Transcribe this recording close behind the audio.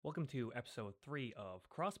Welcome to episode 3 of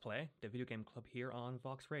Crossplay, the video game club here on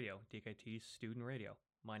Vox Radio, DKT's student radio.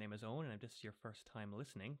 My name is Owen, and if this is your first time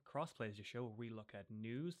listening, Crossplay is a show where we look at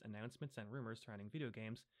news, announcements, and rumors surrounding video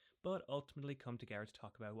games, but ultimately come together to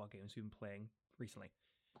talk about what games we've been playing recently.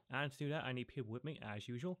 And to do that, I need people with me, as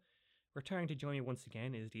usual. Returning to join me once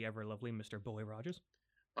again is the ever-lovely Mr. Bowie Rogers.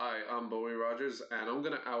 Hi, I'm Bowie Rogers, and I'm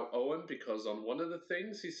going to out Owen because on one of the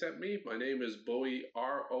things he sent me, my name is Bowie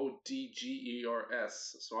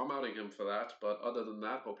Rodgers, so I'm outing him for that. But other than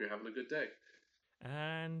that, hope you're having a good day.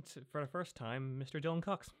 And for the first time, Mr. Dylan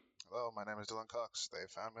Cox. Hello, my name is Dylan Cox. They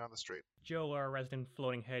found me on the street. Joe, our resident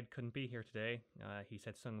floating head, couldn't be here today. He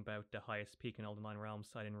said something about the highest peak in all the 9 realms.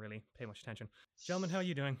 I didn't really pay much attention. Gentlemen, how are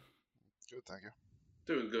you doing? Good, thank you.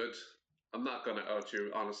 Doing good. I'm not going to out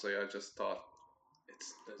you, honestly. I just thought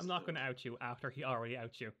I'm not going to out you after he already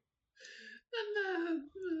out you.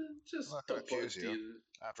 Just I'm not going to accuse you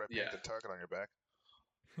after I painted the target on your back.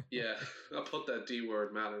 Yeah, I'll put that D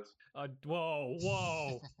word, Mallet.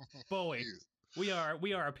 Whoa, Bowie. We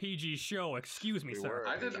are a PG show. Excuse me, sir.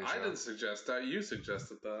 I didn't suggest that. You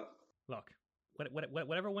suggested that. Look,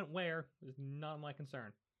 whatever went where is not my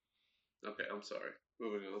concern. Okay, I'm sorry.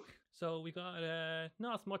 Moving on. So we got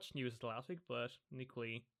not as much news as last week, but an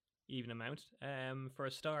equally even amount. For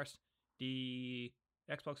a start, the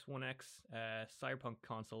Xbox One X Cyberpunk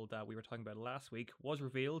console that we were talking about last week was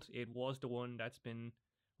revealed. It was the one that's been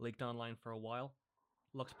leaked online for a while.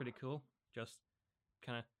 Looks pretty cool. Just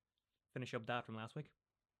kind of finish up that from last week.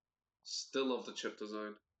 Still love the chip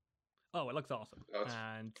design. Oh, it looks awesome. That's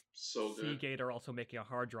and so good. Seagate are also making a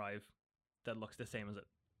hard drive that looks the same as it.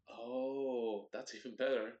 Oh, that's even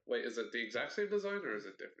better. Wait, is it the exact same design or is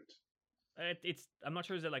it different? It's I'm not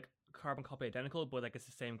sure, is it like carbon copy identical, but like it's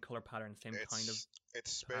the same color pattern, same kind of.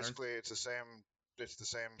 It's pattern. basically it's the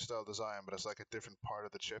same style design, but it's like a different part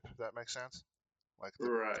of the chip. If that makes sense. Like the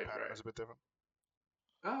pattern is a bit different.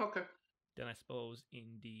 Oh, okay. Then I suppose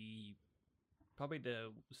in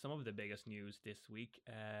some of the biggest news this week,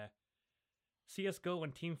 CS:GO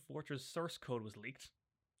and Team Fortress source code was leaked.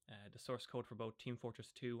 The source code for both Team Fortress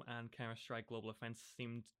 2 and Counter-Strike Global Offense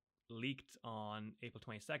seemed leaked on April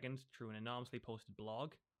 22nd through an anonymously posted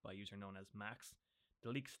blog by a user known as Max. The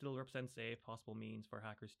leak still represents a possible means for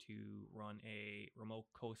hackers to run a remote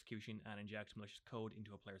code execution and inject malicious code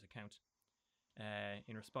into a player's account.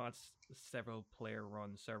 In response, several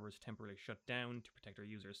player-run servers temporarily shut down to protect their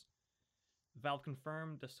users. Valve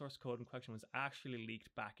confirmed the source code in question was actually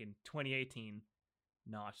leaked back in 2018,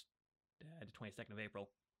 not the 22nd of April,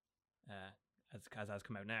 as has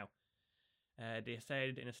come out now. They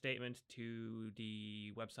said in a statement to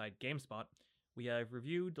the website GameSpot, "We have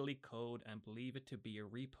reviewed the leaked code and believe it to be a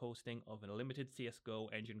reposting of a limited CSGO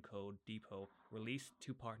engine code depot released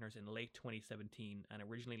to partners in late 2017 and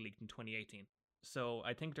originally leaked in 2018. So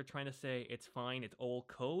I think they're trying to say it's fine, it's old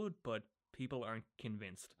code, but people aren't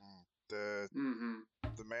convinced.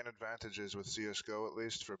 The main advantages with CSGO, at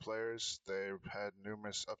least for players, they've had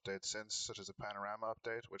numerous updates since, such as the Panorama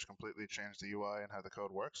update, which completely changed the UI and how the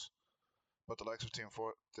code works. But the likes of Team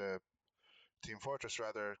Fortress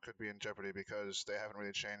rather could be in jeopardy because they haven't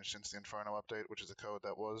really changed since the Inferno update, which is the code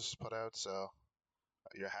that was put out. So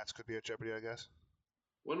your hats could be at jeopardy, I guess.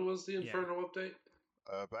 When was the Inferno update?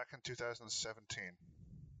 Back in 2017.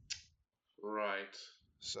 Right.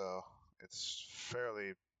 So it's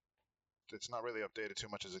not really updated too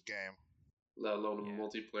much as a game. Let alone a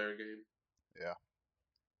multiplayer game. Yeah.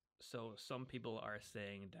 So some people are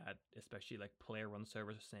saying that, especially like player-run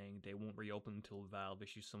servers are saying they won't reopen until Valve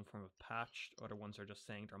issues some form of patch. Other ones are just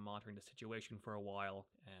saying they're monitoring the situation for a while.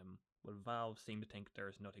 But Valve seem to think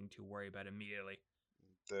there's nothing to worry about immediately.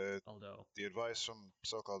 The advice from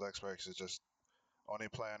so-called experts is just only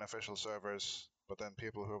play on official servers, but then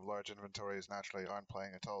people who have large inventories naturally aren't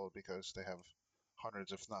playing at all because they have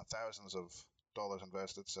hundreds, if not thousands, of dollars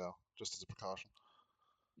invested. So just as a precaution.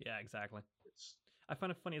 Yeah, exactly. I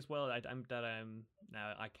find it funny as well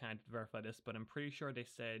now I can't verify this, but I'm pretty sure they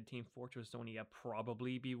said Team Fortress only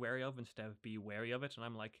probably be wary of instead of be wary of it, and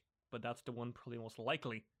I'm like, but that's the one probably most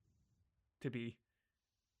likely to be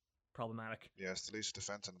problematic. Yeah, it's the least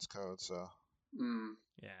defense in its code, so.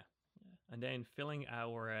 Yeah. And then filling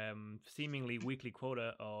our seemingly weekly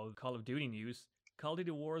quota of Call of Duty news, Call of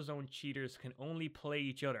Duty Warzone cheaters can only play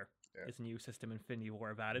each other. Yeah. This new system Infinity War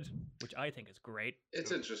have added, which I think is great.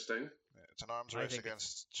 It's interesting. It's an arms race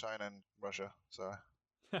against China and Russia, so.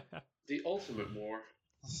 The ultimate war.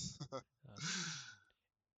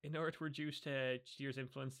 In order to reduce cheaters'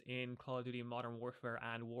 influence in Call of Duty Modern Warfare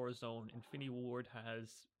and Warzone, Infinity Ward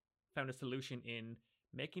has found a solution in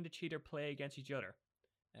making the cheater play against each other.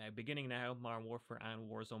 Beginning now, Modern Warfare and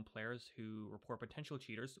Warzone players who report potential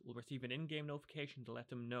cheaters will receive an in-game notification to let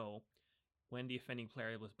them know when the offending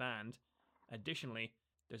player was banned. Additionally,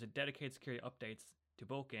 there's a dedicated security updates to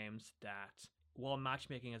both games that while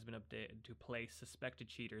matchmaking has been updated to place suspected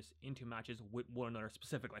cheaters into matches with one another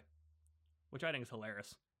specifically, which I think is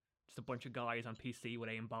hilarious. Just a bunch of guys on PC with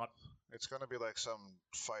aimbot. It's going to be like some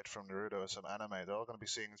fight from Naruto, some anime. They're all going to be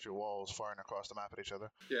seeing through walls, firing across the map at each other.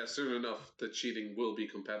 Yeah, soon enough, the cheating will be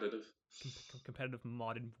competitive. Competitive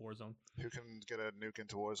mod in Warzone. Who can get a nuke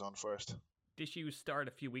into Warzone first? The issue started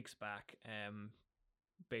a few weeks back,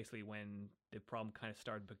 basically when the problem kind of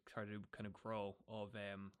started to kind of grow of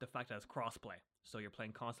the fact that it's crossplay. So you're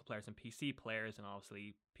playing console players and PC players, and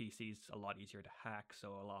obviously PC's a lot easier to hack,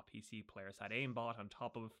 so a lot of PC players had aimbot on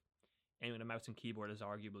top of aiming with a mouse and keyboard is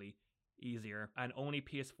arguably easier, and only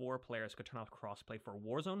PS4 players could turn off crossplay for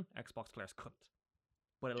Warzone. Xbox players couldn't.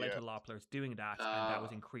 But it led to a lot of players doing that, and that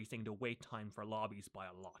was increasing the wait time for lobbies by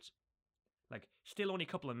a lot. Like, still only a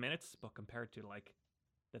couple of minutes, but compared to like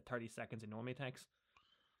the 30 seconds it normally takes.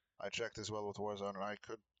 I checked as well with Warzone, and I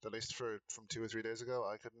could, at least from 2 or 3 days ago,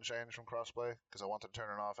 I couldn't change from crossplay because I wanted to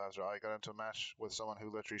turn it off after I got into a match with someone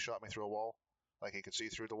who literally shot me through a wall. Like, he could see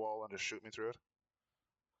through the wall and just shoot me through it.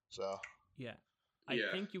 So yeah, I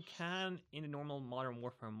think you can in a normal Modern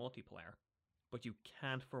Warfare multiplayer, but you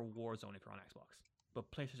can't for Warzone if you're on Xbox.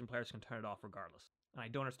 But PlayStation players can turn it off regardless, and I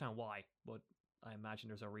don't understand why, but I imagine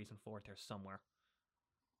there's a reason for it there somewhere.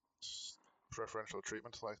 Preferential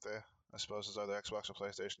treatment, like I suppose it's either Xbox or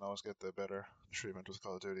PlayStation always get the better treatment with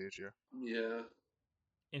Call of Duty each year. Yeah.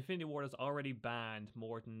 Infinity Ward has already banned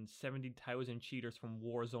more than 70,000 cheaters from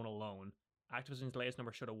Warzone alone. Activision's latest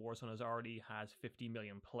number showed that Warzone already has 50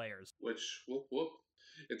 million players. Which, whoop.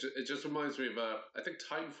 It just reminds me of, I think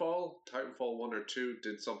Titanfall 1 or 2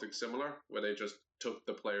 did something similar, where they just took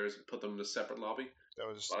the players and put them in a separate lobby. That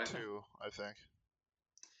was 2, I think.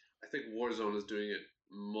 I think Warzone is doing it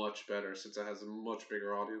much better since it has a much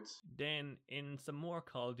bigger audience. Then, in some more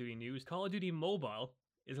Call of Duty news, Call of Duty Mobile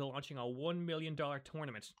is launching a $1 million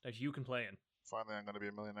tournament that you can play in. Finally, I'm going to be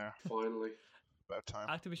a millionaire. Finally. About time.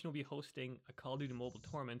 Activision will be hosting a Call of Duty Mobile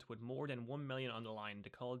tournament with more than 1 million on the line. The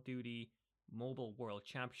Call of Duty Mobile World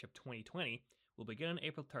Championship 2020 will begin on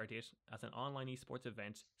April 30th as an online esports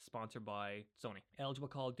event sponsored by Sony. Eligible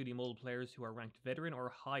Call of Duty Mobile players who are ranked veteran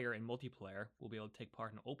or higher in multiplayer will be able to take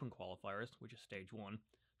part in open qualifiers, which is stage 1,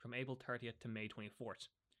 from April 30th to May 24th.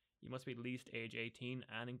 You must be at least age 18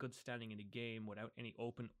 and in good standing in the game without any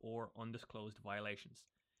open or undisclosed violations.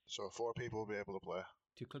 So 4 people will be able to play.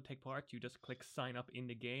 To take part, you just click sign up in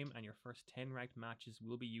the game and your first 10 ranked matches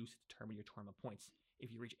will be used to determine your tournament points.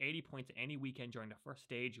 If you reach 80 points any weekend during the first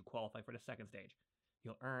stage, you qualify for the second stage.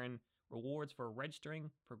 You'll earn rewards for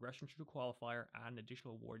registering, progression through the qualifier, and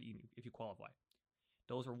additional reward if you qualify.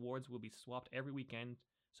 Those rewards will be swapped every weekend,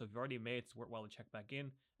 so if you've already made it, it's worthwhile to check back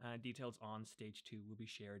in, and details on stage 2 will be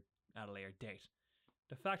shared at a later date.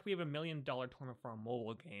 The fact we have $1 million tournament for a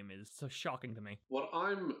mobile game is so shocking to me. What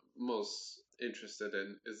I'm most interested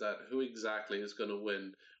in is that who exactly is going to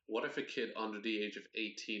win. What if a kid under the age of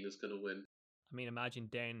 18 is going to win? I mean, imagine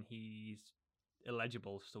then he's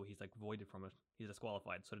illegible, so he's like voided from it. He's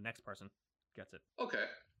disqualified, so the next person gets it. Okay.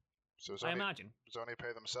 So I imagine. Sony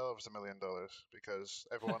pay themselves $1 million because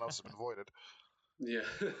everyone else has been voided. Yeah.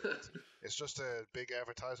 It's just a big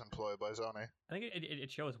advertisement ploy by Sony. I think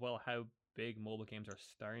it shows well how big mobile games are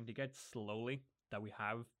starting to get slowly, that we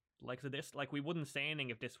have likes of this. Like, we wouldn't say anything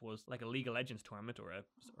if this was like a League of Legends tournament or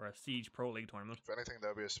a Siege Pro League tournament. If anything, that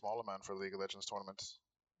would be a small amount for a League of Legends tournament.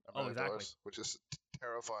 Oh, exactly. Which is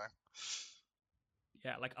terrifying.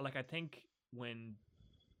 Yeah, like I think when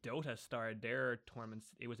Dota started their tournaments,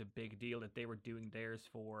 it was a big deal that they were doing theirs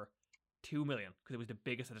for 2 million because it was the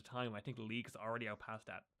biggest at the time. I think the league's already outpassed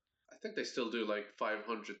that. I think they still do like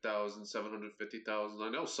 500,000, 750,000. I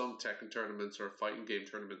know some Tekken tournaments or fighting game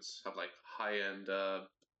tournaments have like high-end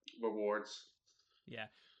rewards. Yeah.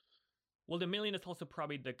 Well, the million is also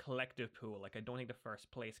probably the collective pool. Like, I don't think the first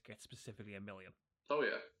place gets specifically $1 million. Oh,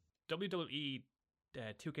 yeah. WWE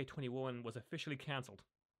 2K21 was officially cancelled.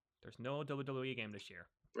 There's no WWE game this year.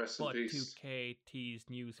 Rest in peace. 2K teased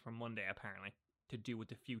news from Monday, apparently, to do with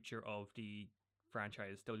the future of the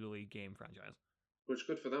franchise, WWE game franchise. Which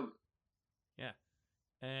good for them. Yeah.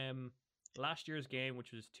 Last year's game,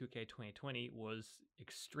 which was 2K 2020, was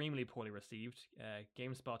extremely poorly received.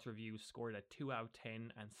 GameSpot's review scored a 2 out of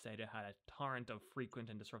 10 and said it had a torrent of frequent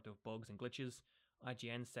and disruptive bugs and glitches.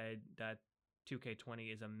 IGN said that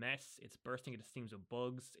 2K20 is a mess. It's bursting into seams of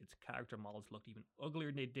bugs. Its character models looked even uglier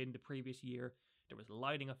than they did in the previous year. There was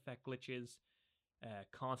lighting effect glitches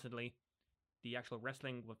constantly. the actual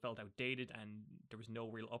wrestling felt outdated and there was no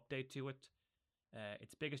real update to it.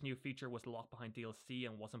 Its biggest new feature was locked behind DLC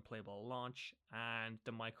and wasn't playable at launch, and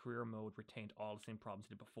the My Career mode retained all the same problems it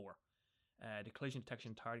did before. The collision detection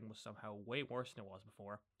and targeting was somehow way worse than it was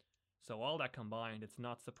before. So all that combined, it's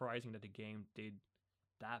not surprising that the game did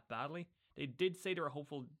that badly. They did say they were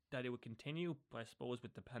hopeful that it would continue, but I suppose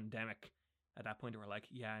with the pandemic, at that point they were like,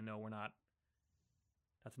 yeah, no, we're not.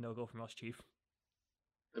 That's a no-go from us, Chief.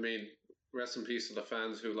 I mean, rest in peace to the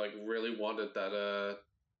fans who like really wanted that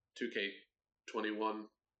 2K21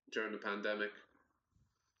 during the pandemic.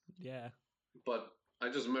 Yeah. But I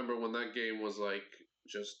just remember when that game was like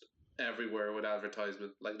just everywhere with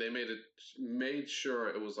advertisement. Like they made sure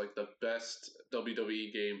it was like the best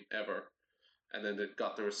WWE game ever, and then it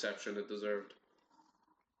got the reception it deserved.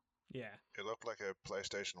 Yeah. It looked like a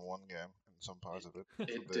PlayStation 1 game in some parts of it.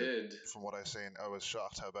 It did. From what I seen, I was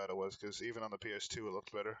shocked how bad it was, because even on the PS2 it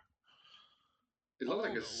looked better. It looked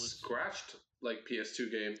like a scratched like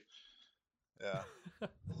PS2 game. Yeah.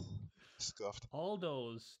 Scuffed. All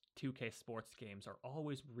those 2K sports games are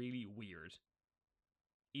always really weird.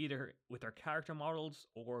 Either with their character models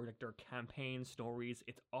or like their campaign stories,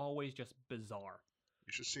 it's always just bizarre.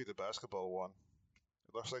 You should see the basketball one.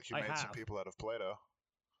 It looks like you made some people out of Play-Doh.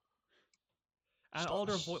 And all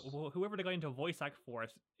their whoever they got into a voice act for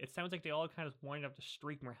it sounds like they all kind of wind up the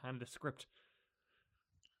street and were handed a script.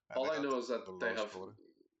 And all I know is that they have. Quality.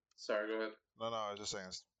 Sorry, go ahead. No, I was just saying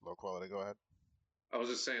it's low quality. Go ahead. I was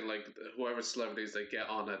just saying, like, whoever celebrities they get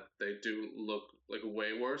on it, they do look like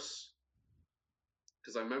way worse.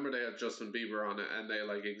 Because I remember they had Justin Bieber on it, and they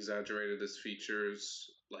like exaggerated his features,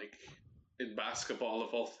 like in basketball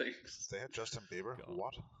of all things. They had Justin Bieber. God.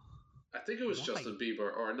 What? I think it was Justin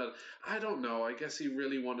Bieber or another. I don't know. I guess he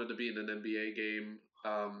really wanted to be in an NBA game.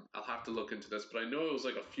 I'll have to look into this, but I know it was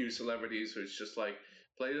like a few celebrities who it's just like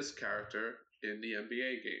play this character in the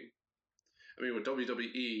NBA game. I mean, with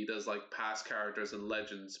WWE, there's like past characters and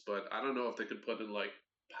legends, but I don't know if they could put in like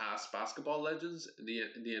past basketball legends in the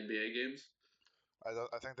NBA games.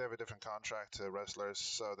 I think they have a different contract to wrestlers,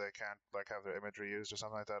 so they can't like have their imagery used or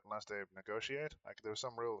something like that unless they negotiate. Like there's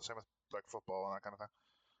some rule, same with like football and that kind of thing.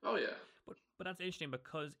 Oh yeah, but that's interesting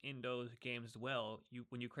because in those games as well,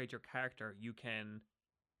 when you create your character, you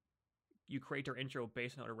create their intro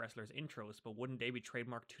based on other wrestlers' intros, but wouldn't they be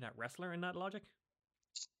trademarked to that wrestler in that logic?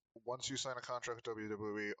 Once you sign a contract with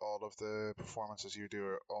WWE, all of the performances you do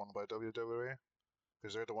are owned by WWE.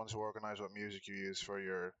 Because they're the ones who organize what music you use for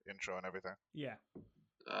your intro and everything. Yeah.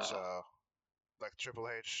 So, like Triple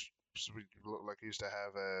H, used to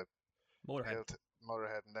have a Motorhead,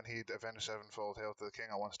 and then he'd Avenged Sevenfold Hail to the King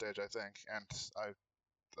on one stage, I think. And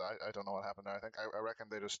I don't know what happened there. I reckon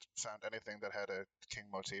they just found anything that had a King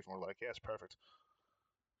motif and were like, yeah, it's perfect.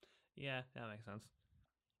 Yeah, that makes sense.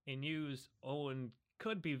 In news, Owen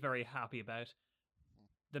could be very happy about.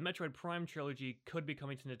 The Metroid Prime trilogy could be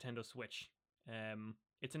coming to Nintendo Switch.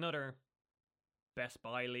 It's another Best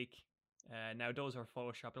Buy leak. Now those are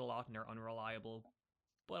photoshopped a lot and they're unreliable,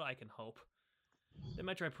 but I can hope. The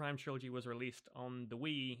Metroid Prime trilogy was released on the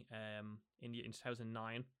Wii in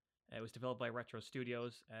 2009. It was developed by Retro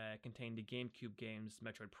Studios, contained the GameCube games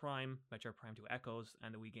Metroid Prime 2 Echoes,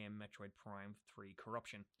 and the Wii game Metroid Prime 3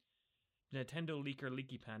 Corruption. The Nintendo leaker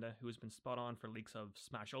Leaky Panda, who has been spot on for leaks of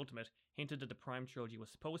Smash Ultimate, hinted that the Prime trilogy was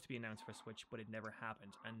supposed to be announced for Switch, but it never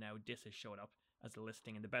happened, and now this has showed up as a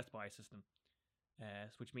listing in the Best Buy system.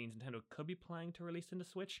 Which means Nintendo could be planning to release in the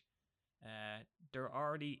Switch. They're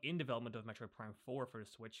already in development of Metroid Prime 4 for the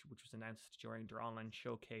Switch, which was announced during their online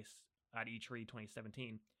showcase at E3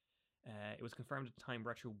 2017. It was confirmed at the time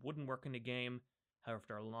Retro wouldn't work in the game. However,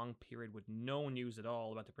 after a long period with no news at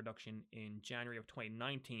all about the production, in January of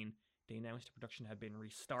 2019, they announced the production had been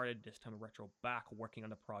restarted, this time with Retro back working on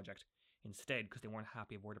the project instead because they weren't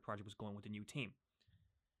happy with where the project was going with the new team.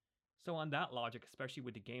 So on that logic, especially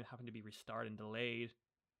with the game having to be restarted and delayed,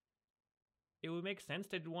 it would make sense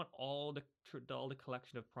they'd want all the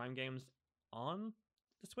collection of Prime games on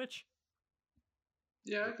the Switch.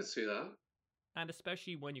 Yeah, I could see that. And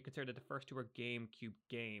especially when you consider that the first two are GameCube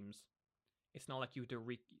games, it's not like you have to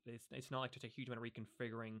it's not like there's a huge amount of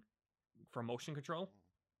reconfiguring for motion control.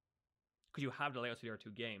 Because you have the layouts of the other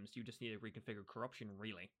two games, you just need to reconfigure Corruption,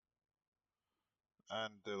 really.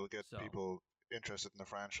 And it'll get people interested in the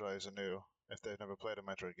franchise anew. If they've never played a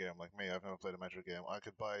Metroid game, like me, I've never played a Metroid game. I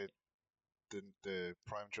could buy the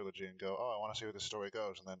Prime trilogy and go, oh, I want to see where the story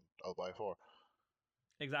goes, and then I'll buy 4.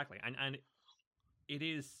 Exactly, and it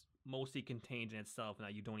is mostly contained in itself, and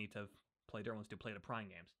that you don't need to play their ones to play the Prime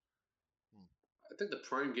games. I think the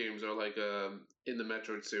Prime games are like in the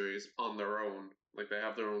Metroid series on their own. Like they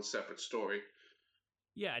have their own separate story.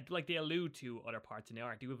 Yeah, like they allude to other parts in the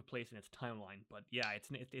art. They do have a place in its timeline, but yeah,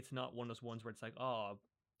 it's not one of those ones where it's like, oh,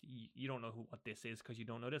 you don't know what this is because you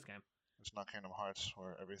don't know this game. It's not Kingdom Hearts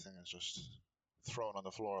where everything is just thrown on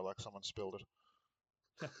the floor like someone spilled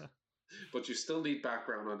it. But you still need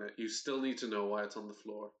background on it. You still need to know why it's on the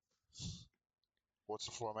floor. What's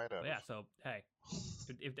the floor made out Yeah, of? so hey,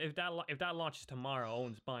 if that launches tomorrow,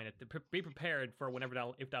 Owen's buying it. Be prepared for whenever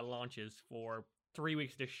if that launches for 3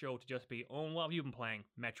 weeks of this show to just be, Owen, what have you been playing?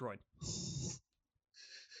 Metroid.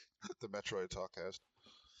 The Metroid Talkcast.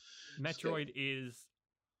 Metroid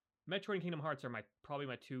and Kingdom Hearts are probably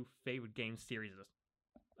my two favorite game series.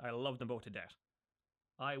 I love them both to death.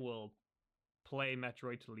 I will play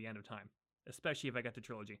Metroid till the end of time, especially if I get the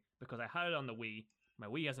trilogy, because I had it on the Wii. My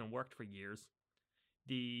Wii hasn't worked for years.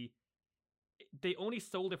 They only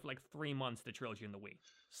sold it for like 3 months, the trilogy in the Wii,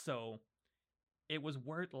 so it was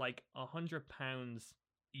worth like £100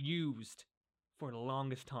 used for the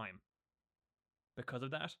longest time because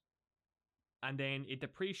of that. And then it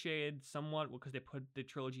depreciated somewhat because they put the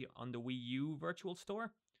trilogy on the Wii U Virtual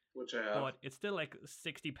Store, which I have. but it's still like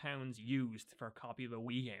 £60 used for a copy of a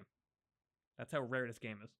Wii game. That's how rare this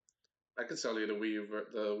game is. I can sell you the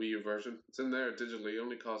Wii U version. It's in there digitally. It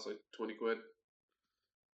only costs like 20 quid.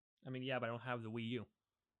 I mean, yeah, but I don't have the Wii U.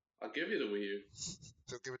 I'll give you the Wii U.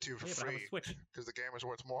 They'll give it to you for Yeah, but I have free a Switch. because the game is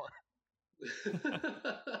worth more.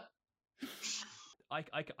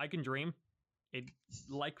 I can dream. It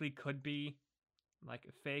likely could be like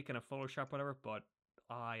fake and a Photoshop, whatever, but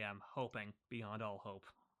I am hoping beyond all hope.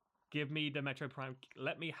 Give me the Metroid Prime.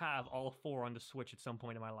 Let me have all 4 on the Switch at some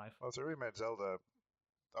point in my life. Well, if they remade Zelda,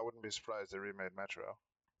 I wouldn't be surprised they remade Metro.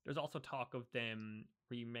 There's also talk of them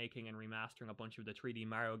remaking and remastering a bunch of the 3D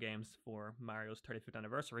Mario games for Mario's 35th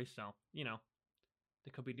anniversary, so,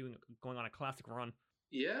 they could be going on a classic run.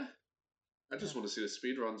 Yeah? I just want to see the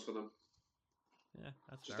speed runs for them. Yeah,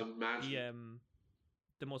 that's just fair. imagine.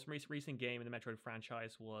 The most recent game in the Metroid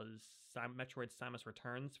franchise was Metroid Samus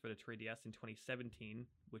Returns for the 3DS in 2017,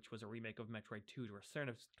 which was a remake of Metroid 2: The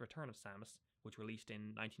Return of Samus, which released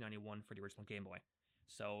in 1991 for the original Game Boy.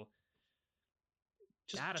 So,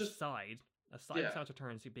 aside of Samus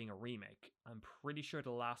Returns being a remake, I'm pretty sure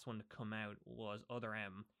the last one to come out was Other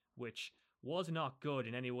M, which was not good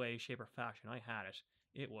in any way, shape, or fashion. I had it.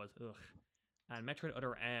 It was ugh. And Metroid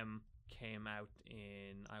Other M came out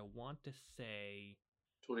in, I want to say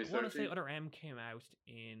 2013? I want to say Other M came out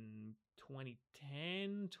in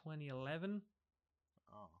 2010, 2011.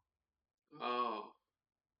 Oh.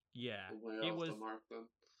 Yeah. Way off the mark then.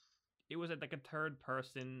 It was like a third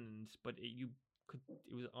person, but it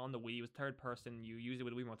was on the Wii. It was third person. You used it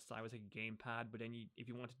with a Wiimote side. It was like a gamepad, but then if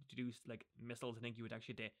you wanted to do like missiles, I think you would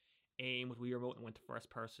actually aim with Wii Remote and went to first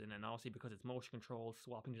person. And obviously because it's motion control,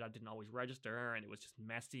 swapping to that didn't always register, and it was just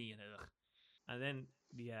messy and ugh. And then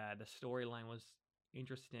the storyline was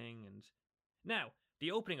interesting. And now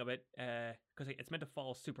the opening of it, because it's meant to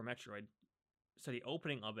follow Super Metroid, so the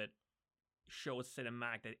opening of it shows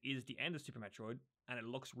cinematic that is the end of Super Metroid, and it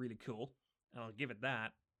looks really cool, and I'll give it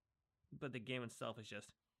that. But the game itself is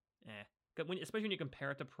just, especially when you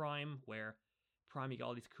compare it to Prime, where Prime you got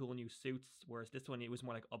all these cool new suits, whereas this one it was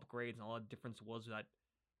more like upgrades, and all the difference was that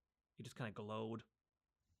it just kind of glowed.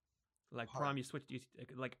 Like Prime, you switched,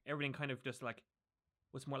 like everything kind of just like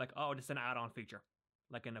was more like, oh, this is an add-on feature,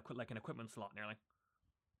 like an equipment slot nearly.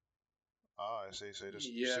 Oh, I see. So you just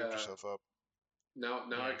suit yourself up. Now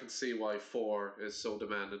I can see why 4 is so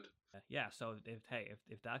demanded. Yeah, so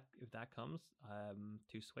if that comes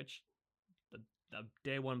to Switch, the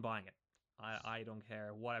day one buying it. I don't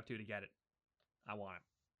care what I have to do to get it. I want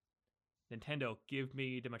it. Nintendo, give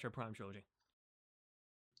me the Metroid Prime trilogy.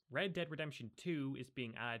 Red Dead Redemption 2 is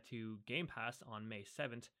being added to Game Pass on May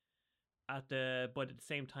 7th, but at the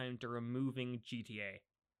same time they're removing GTA.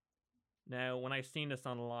 Now, when I seen this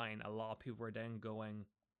online, a lot of people were then going,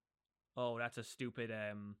 oh, that's a stupid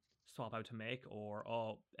swap out to make, or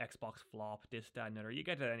oh, Xbox flop, this, that, and another. You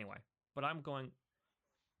get it anyway. But I'm going,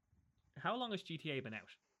 how long has GTA been out?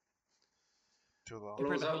 Too long.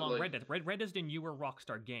 Compared to how long Red Dead? Red Dead's the newer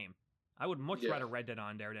Rockstar game. I would much rather Red Dead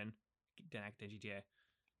on there than GTA.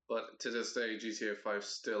 But to this day, GTA 5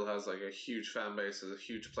 still has like a huge fan base, a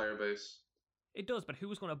huge player base. It does, but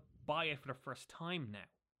who's going to buy it for the first time now,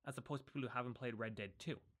 as opposed to people who haven't played Red Dead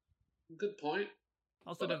 2? Good point.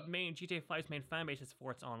 Also, the main GTA 5's main fan base is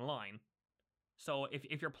for its online. So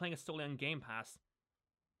if you're playing it solely on Game Pass,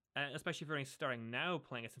 especially if you're only starting now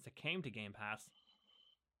playing it since it came to Game Pass,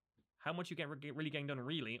 how much you really getting done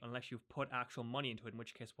really, unless you've put actual money into it, in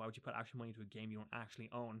which case why would you put actual money into a game you don't actually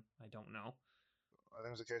own? I don't know. I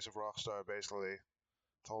think it's a case of Rockstar basically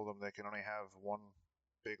told them they can only have one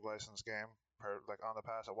big licensed game on the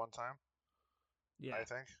pass at one time. Yeah. I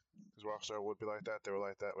think because Rockstar would be like that. They were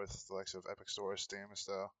like that with the likes of Epic Store, Steam,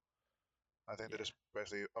 so I think they just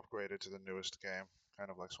basically upgraded to the newest game,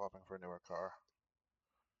 kind of like swapping for a newer car.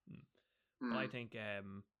 But I think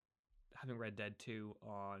having Red Dead 2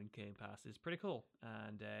 on Game Pass is pretty cool,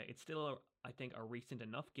 and it's still, I think, a recent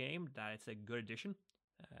enough game that it's a good addition.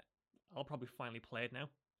 I'll probably finally play it now.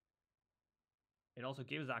 It also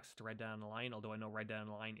gives access to Red Dead Online, although I know Red Dead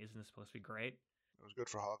Online isn't supposed to be great. It was good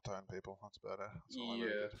for Hogtown people. That's about it. That's all I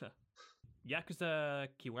really did. Yakuza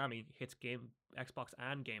Kiwami hits Xbox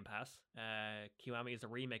and Game Pass. Kiwami is a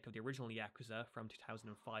remake of the original Yakuza from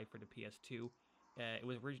 2005 for the PS2.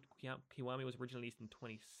 Kiwami was originally released in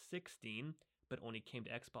 2016, but only came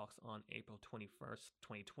to Xbox on April 21st,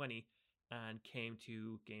 2020, and came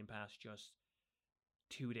to Game Pass just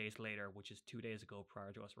 2 days later, which is 2 days ago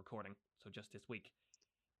prior to us recording, so just this week.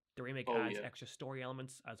 The remake adds extra story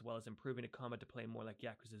elements, as well as improving the combat to play more like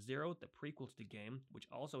Yakuza 0, the prequel to the game, which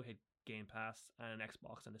also hit Game Pass and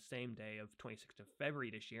Xbox on the same day of 26th of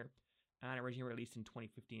February this year, and originally released in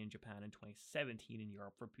 2015 in Japan and 2017 in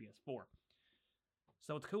Europe for PS4.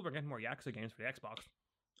 So it's cool we're getting more Yakuza games for the Xbox.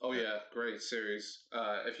 Oh yeah, great series.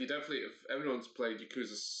 If everyone's played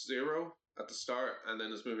Yakuza 0 at the start and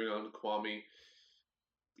then is moving on to Kiwami,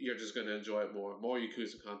 you're just going to enjoy it more. More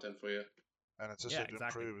Yakuza content for you. And it's just it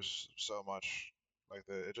improves so much.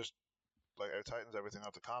 It just it tightens everything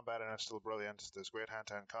up. The combat and it's still brilliant. There's great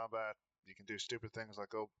hand-to-hand combat. You can do stupid things like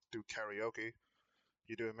go do karaoke.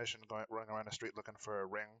 You do a mission running around the street looking for a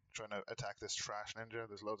ring, trying to attack this trash ninja.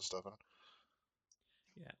 There's loads of stuff in it.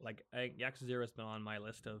 Yeah, Yakuza 0 has been on my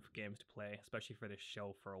list of games to play, especially for this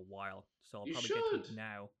show, for a while. So I'll probably get to it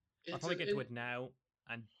now. I'll probably get to it now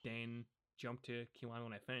and then jump to Kiwami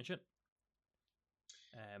when I finish it.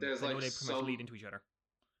 There's I know they pretty much lead into each other.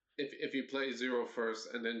 If you play 0 first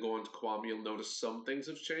and then go into Kiwami, you'll notice some things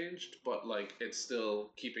have changed, but it's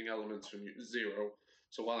still keeping elements from 0.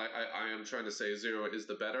 So while I am trying to say 0 is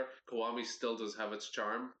the better, Kiwami still does have its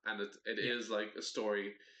charm, and it is like a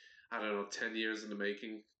story, I don't know, 10 years in the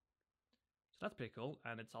making. So that's pretty cool,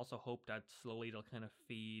 and it's also hoped that slowly they'll kind of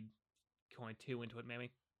feed Kiwami 2 into it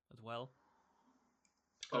maybe as well.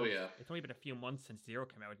 Oh yeah, it's only been a few months since 0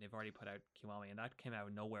 came out, and they've already put out Kiwami, and that came out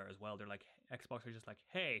of nowhere as well. They're like, Xbox are just like,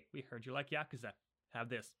 hey, we heard you like Yakuza, have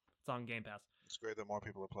this. It's on Game Pass. It's great that more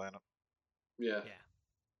people are playing it. Yeah.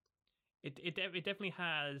 It definitely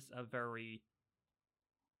has a very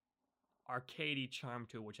arcadey charm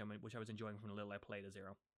to it, which I was enjoying from the little I played of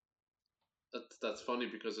 0. That's funny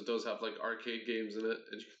because it does have arcade games in it,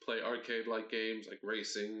 and you can play arcade-like games like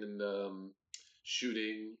racing and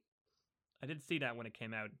shooting. I did see that when it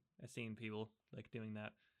came out. I seen people doing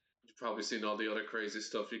that. You've probably seen all the other crazy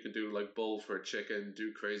stuff you could do, like bowl for a chicken,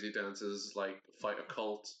 do crazy dances, like fight a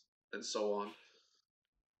cult, and so on.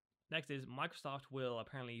 Next is Microsoft will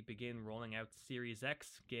apparently begin rolling out Series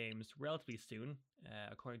X games relatively soon,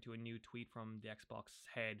 according to a new tweet from the Xbox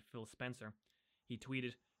head, Phil Spencer. He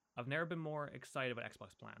tweeted, "I've never been more excited about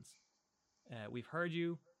Xbox plans. We've heard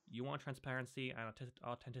you. You want transparency and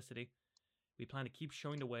authenticity. We plan to keep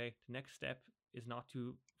showing the way. The next step is not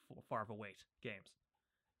too far of a wait. Games."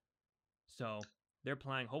 So they're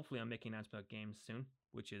planning, hopefully, on making announcements about games soon,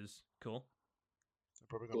 which is cool. They're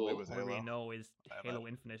probably going to leave with Halo. Halo. All we know is Halo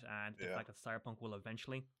Infinite and the fact that Cyberpunk will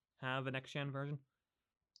eventually have a next-gen version.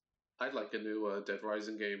 I'd like a new Dead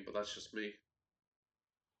Rising game, but that's just me.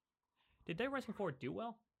 Did Dead Rising 4 do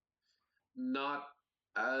well? Not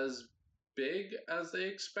as big as they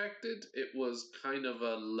expected. It was kind of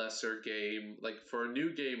a lesser game. For a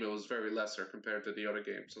new game, it was very lesser compared to the other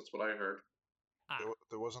games. That's what I heard.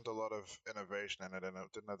 There wasn't a lot of innovation in it, and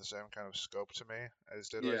it didn't have the same kind of scope to me as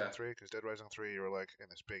Dead Rising 3, because Dead Rising 3, you were in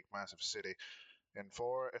this big, massive city. In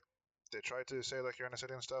 4, they tried to say you're in a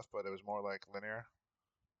city and stuff, but it was more linear.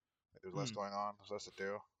 There was less going on, there was less to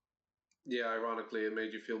do. Yeah, ironically, it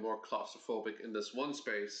made you feel more claustrophobic in this one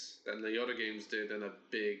space than the other games did in a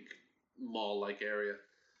big mall-like area.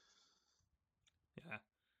 Yeah.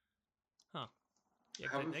 Huh. Yeah,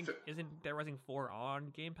 isn't Dead Rising 4 on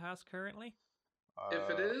Game Pass currently? If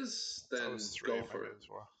it is, then go for it.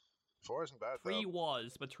 4 isn't bad, 3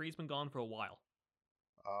 was, but 3's been gone for a while.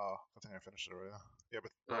 Oh, I think I finished it already. Yeah,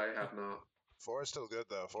 but I have not. 4 is still good,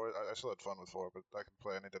 though. 4, I still had fun with 4, but I can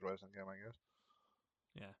play any Dead Rising game, I guess.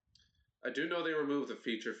 Yeah. I do know they removed the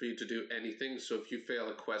feature for you to do anything, so if you fail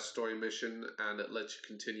a quest story mission and it lets you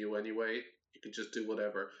continue anyway, you can just do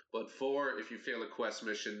whatever. But 4, if you fail a quest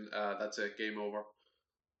mission, that's it, game over.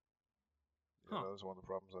 Yeah, that was one of the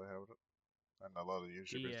problems I had with it. And a lot of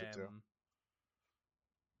YouTubers did too.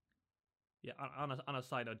 Yeah, on a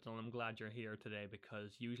side note, Dylan, I'm glad you're here today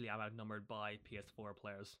because usually I'm outnumbered by PS4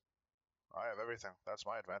 players. I have everything. That's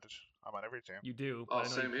my advantage. I'm on every team. You do, Oh, but I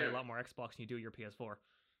know you same play a here. lot more Xbox than you do your PS4.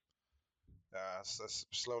 It's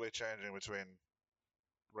slowly changing between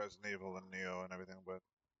Resident Evil and Neo and everything, but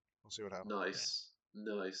we'll see what happens.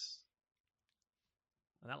 Nice.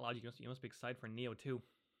 And that logic, you must be excited for Neo too.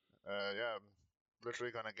 Yeah, I'm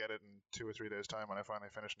literally going to get it in 2 or 3 days' time when I finally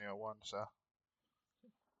finish Neo 1, so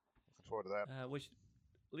looking forward to that. Which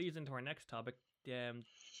leads into our next topic. The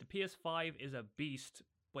PS5 is a beast,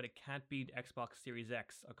 but it can't beat Xbox Series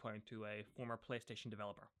X, according to a former PlayStation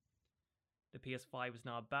developer. The PS5 is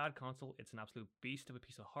not a bad console, it's an absolute beast of a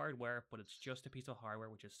piece of hardware, but it's just a piece of hardware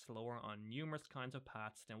which is slower on numerous kinds of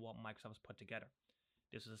paths than what Microsoft has put together.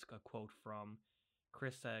 This is a quote from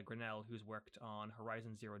Chris Grinnell, who's worked on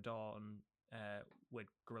Horizon Zero Dawn with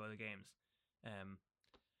Guerrilla Games.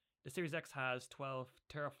 The Series X has 12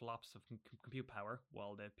 teraflops of compute power,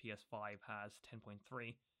 while the PS5 has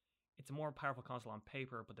 10.3. It's a more powerful console on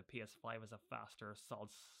paper, but the PS5 has a faster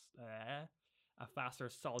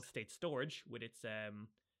solid state storage with its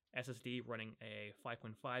SSD running a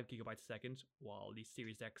 5.5 gigabytes a second, while the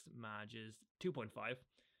Series X manages 2.5,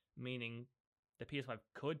 meaning the PS5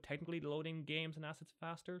 could technically load in games and assets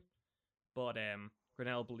faster, but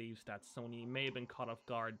Grinnell believes that Sony may have been caught off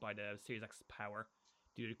guard by the Series X power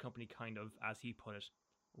due to the company kind of, as he put it,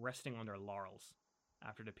 resting on their laurels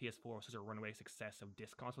after the PS4 was such a runaway success of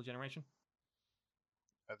this console generation.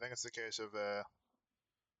 I think it's the case of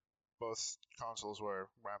both consoles were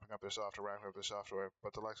ramping up their software,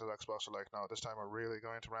 but the likes of Xbox are like, no, this time we're really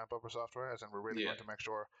going to ramp up our software, as in we're really going to make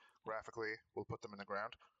sure graphically we'll put them in the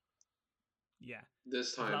ground. Yeah.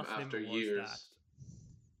 This time after years.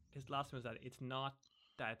 His last one was that it's not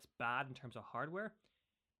that it's bad in terms of hardware,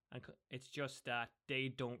 and it's just that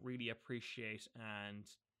they don't really appreciate and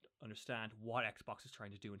understand what Xbox is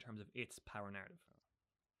trying to do in terms of its power narrative.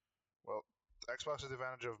 Well, Xbox has the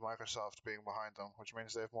advantage of Microsoft being behind them, which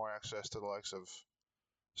means they have more access to the likes of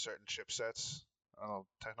certain chipsets, I don't know,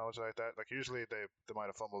 technology like that. Like usually they might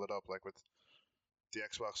have fumbled it up, like with the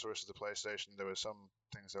Xbox versus the PlayStation. There was some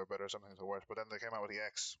things that were better, some things that were worse, but then they came out with the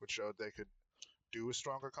X, which showed they could do a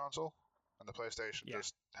stronger console, and the PlayStation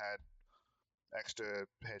just had extra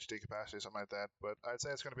HD capacity, something like that. But I'd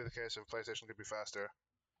say it's going to be the case if PlayStation could be faster.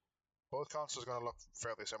 Both consoles are going to look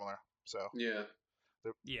fairly similar, so they're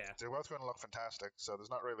both going to look fantastic. So there's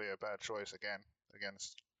not really a bad choice. Again,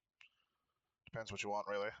 depends what you want,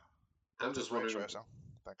 really. I'm just wondering.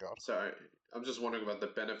 Thank God. Sorry, I'm just wondering about the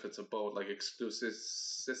benefits of both, like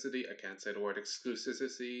exclusivity. I can't say the word exclusives,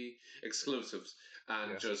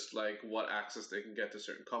 and just like what access they can get to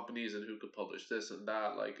certain companies and who could publish this and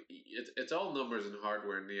that. Like it's all numbers and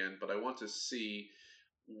hardware in the end, but I want to see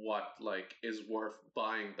what like is worth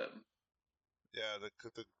buying them. Yeah,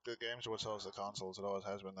 the games are what sells the consoles. It always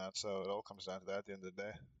has been that. So it all comes down to that at the end of the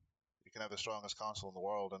day. You can have the strongest console in the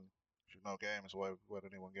world, and if you've no games, why would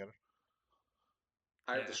anyone get it?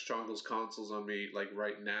 I have the strongest consoles on me like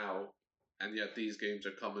right now, and yet these games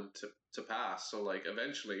are coming to pass. So like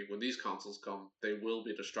eventually when these consoles come, they will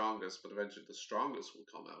be the strongest, but eventually the strongest will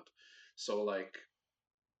come out. So like,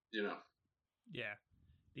 you know. Yeah.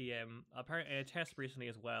 The apparently a test recently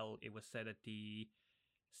as well, it was said that the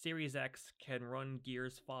Series X can run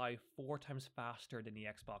Gears 5 4 times faster than the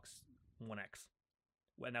Xbox One X.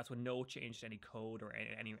 And that's with no change to any code or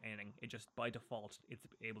anything. It just by default it's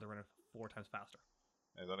able to run it 4 times faster.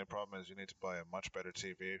 Yeah, the only problem is you need to buy a much better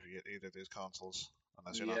TV if you get either of these consoles,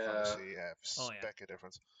 unless you're not going to see a speck of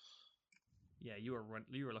difference. Yeah, you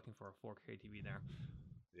were looking for a 4K TV there.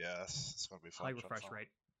 Yeah, it's going to be fun. High refresh rate.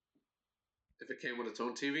 If it came with its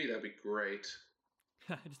own TV, that'd be great.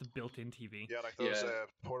 Just a built-in TV. Yeah, like those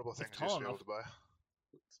portable things you used to be able to buy.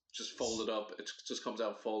 Just fold it up. It just comes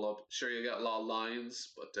out fold up. Sure, you get a lot of lines,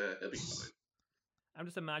 but it'll be fine. I'm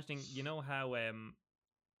just imagining, you know how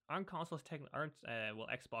aren't consoles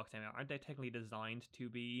Xbox aren't they technically designed to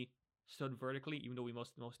be stood vertically, even though we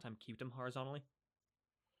most of the time keep them horizontally?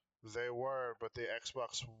 They were, but the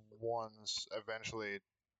Xbox Ones eventually,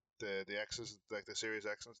 the X's, like the Series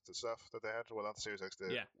X and the stuff that they had, well, not the Series X,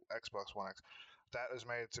 the Xbox One X, that is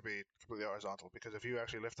made to be completely horizontal, because if you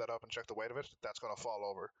actually lift that up and check the weight of it, that's going to fall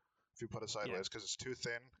over if you put it sideways, because it's too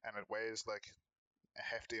thin and it weighs like a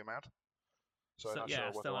hefty amount. So I'm not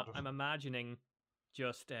sure what they wanted. I'm imagining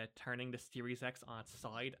just turning the Series X on its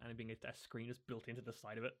side and being a screen is built into the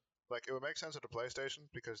side of it. Like, it would make sense with the PlayStation,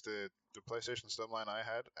 because the PlayStation Slimline I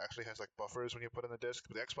had actually has like buffers when you put in the disc,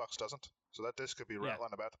 but the Xbox doesn't. So that disc could be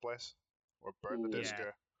rattling about the place, or burn the disc.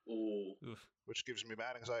 Ooh. Oof. which gives me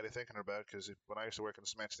bad anxiety thinking about, because when I used to work in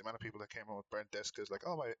cement, the amount of people that came in with burnt discs is like,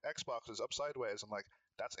 oh, my Xbox is up sideways. I'm like,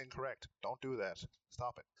 that's incorrect. Don't do that.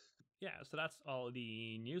 Stop it. Yeah, so that's all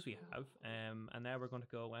the news we have. And now we're going to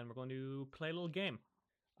go and we're going to play a little game.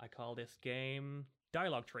 I call this game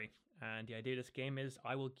Dialogue Tree. And the idea of this game is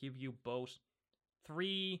I will give you both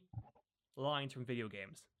 3 lines from video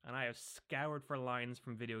games. And I have scoured for lines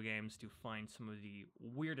from video games to find some of the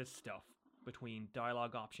weirdest stuff between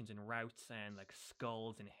dialogue options and routes and like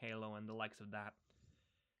skulls and Halo and the likes of that.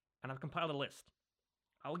 And I've compiled a list.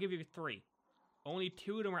 I will give you 3. Only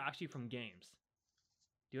 2 of them are actually from games.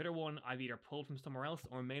 The other one I've either pulled from somewhere else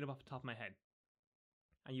or made up off the top of my head.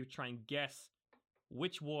 And you try and guess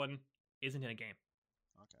which one isn't in a game.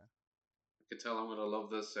 Okay. I can tell I'm going to love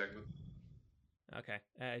this segment. Okay.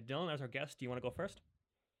 Dylan, as our guest, do you want to go first?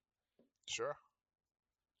 Sure.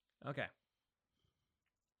 Okay.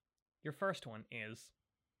 Your first one is,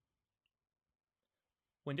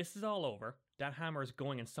 when this is all over, that hammer is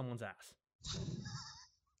going in someone's ass.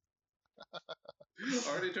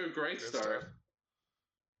 Already to a great Good start. start.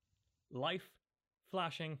 Life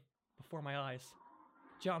flashing before my eyes.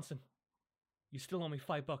 Johnson, you still owe me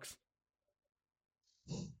 $5.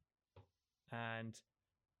 And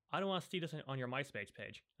I don't want to see this on your MySpace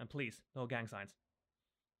page. And please, no gang signs.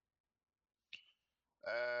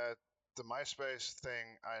 The MySpace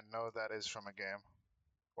thing, I know that is from a game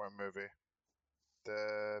or a movie.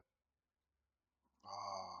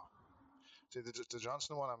 See, the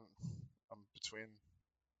Johnson one, I'm between.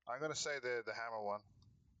 I'm gonna say the hammer one.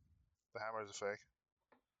 The hammer is a fake.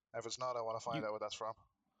 If it's not, I want to find out what that's from.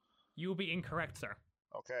 You will be incorrect, sir.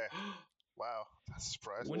 Okay. Wow, that's a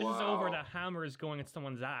surprise. When this is over, the hammer is going in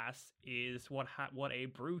someone's ass is what a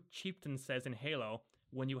brute chieftain says in Halo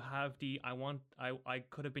when you have the I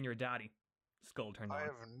could have been your daddy skull turned on. I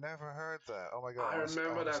have never heard that. Oh my god. I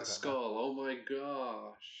remember that skull. Oh my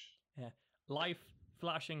gosh. Yeah. Life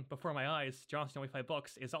flashing before my eyes, Johnson only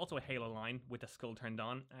 $5 is also a Halo line with the skull turned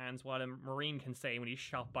on, and it's what a Marine can say when he's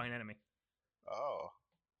shot by an enemy. Oh.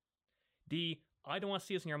 The I don't want to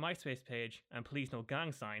see us on your MySpace page, and please no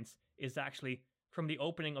gang signs, is actually from the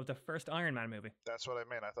opening of the first Iron Man movie. That's what I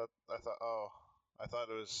mean. I thought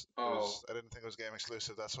it was, I didn't think it was game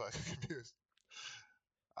exclusive. That's why I got confused.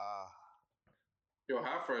 You're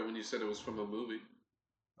half right when you said it was from a movie.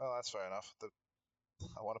 Oh, that's fair enough.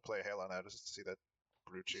 I want to play Halo now just to see that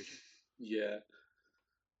brute chief. Yeah.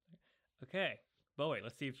 Okay, Bowie,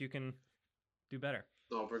 let's see if you can do better.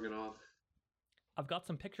 Oh, bring it on. I've got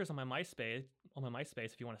some pictures on my MySpace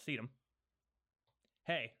if you want to see them.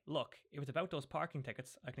 Hey, look, if it's about those parking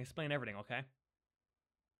tickets, I can explain everything, okay?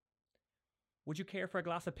 Would you care for a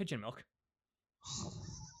glass of pigeon milk?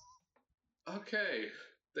 Okay.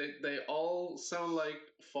 They all sound like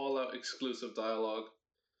Fallout exclusive dialogue.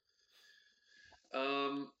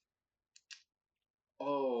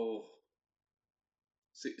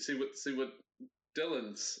 See what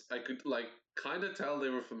Dylan's, I could kind of tell they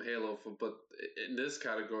were from Halo, but in this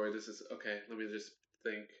category, this is okay. Let me just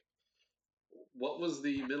think. What was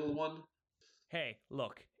the middle one? Hey,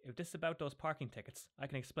 look, if this is about those parking tickets, I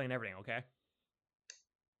can explain everything, okay?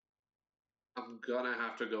 I'm gonna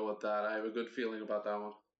have to go with that. I have a good feeling about that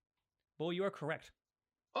one. Well, you are correct.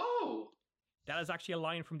 Oh! That is actually a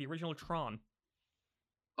line from the original Tron.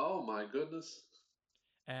 Oh my goodness.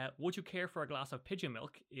 Would you care for a glass of pigeon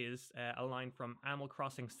milk is a line from Animal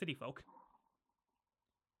Crossing City Folk.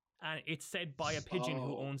 And it's said by a pigeon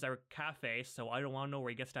who owns our cafe, so I don't want to know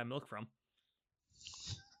where he gets that milk from.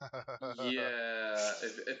 Yeah,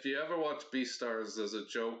 if you ever watch Beastars, there's a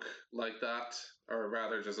joke like that, or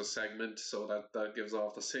rather just a segment, so that gives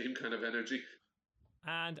off the same kind of energy.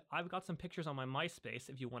 And I've got some pictures on my MySpace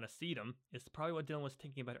if you want to see them. It's probably what Dylan was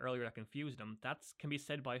thinking about earlier that confused him. That can be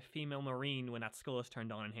said by a female Marine when that skull is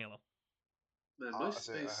turned on in Halo. Man, I heard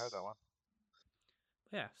that one.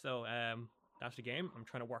 Yeah, so that's the game. I'm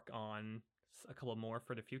trying to work on a couple more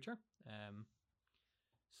for the future.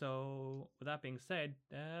 So with that being said,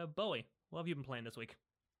 Bowie, what have you been playing this week?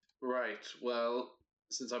 Right, well,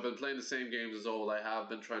 since I've been playing the same games as old, I have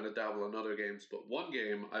been trying to dabble in other games, but one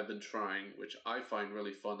game I've been trying, which I find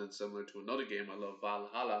really fun and similar to another game I love,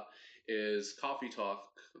 Valhalla, is Coffee Talk.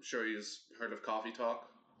 I'm sure you've heard of Coffee Talk.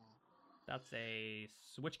 That's a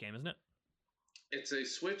Switch game, isn't it? It's a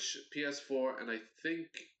Switch, PS4, and I think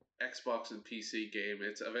Xbox and PC game.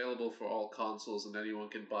 It's available for all consoles and anyone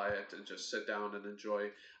can buy it and just sit down and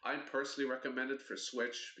enjoy. I personally recommend it for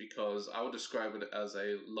Switch because I would describe it as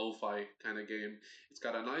a lo-fi kind of game. It's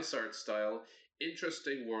got a nice art style,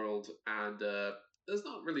 interesting world, and there's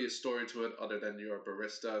not really a story to it other than you're a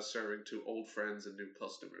barista serving to old friends and new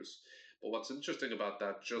customers. But what's interesting about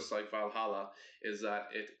that, just like Valhalla, is that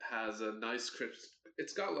it has a nice script.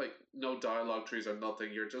 It's got like no dialogue trees or nothing.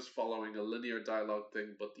 You're just following a linear dialogue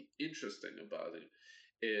thing. But the interesting about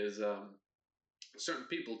it is certain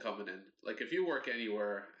people coming in. Like if you work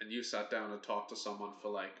anywhere and you sat down and talked to someone for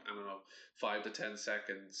like, I don't know, 5 to 10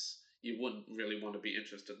 seconds, you wouldn't really want to be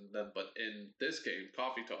interested in them. But in this game,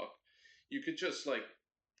 Coffee Talk, you could just like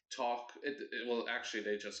talk. Well, actually,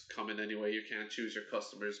 they just come in anyway. You can't choose your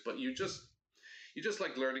customers, but you just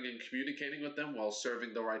like learning and communicating with them while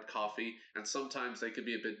serving the right coffee. And sometimes they could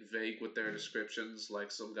be a bit vague with their descriptions.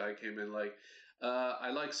 Like some guy came in like, I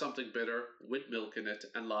like something bitter with milk in it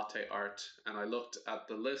and latte art. And I looked at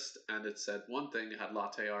the list and it said one thing had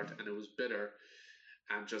latte art and it was bitter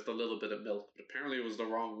and just a little bit of milk. But apparently it was the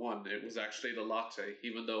wrong one. It was actually the latte,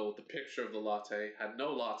 even though the picture of the latte had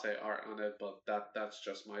no latte art on it. But that's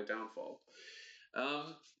just my downfall.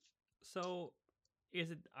 Um, So, is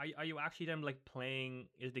it are you actually then like playing?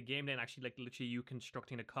 Is the game then actually like literally you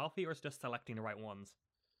constructing the coffee, or is it just selecting the right ones?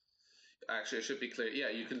 Actually, I should be clear. Yeah,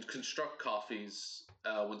 you can construct coffees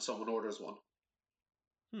when someone orders one,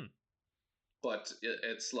 Hmm. but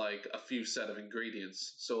it's like a few set of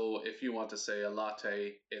ingredients. So if you want to say a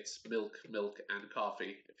latte, it's milk, milk, and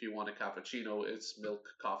coffee. If you want a cappuccino, it's milk,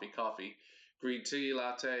 coffee, coffee. Green tea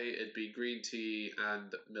latte, it'd be green tea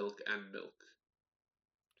and milk.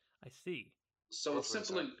 I see. So it's Roughly the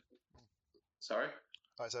simple. same. Sorry.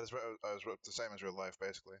 I said it's the same as real life,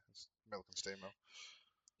 basically. It's milk and steam milk.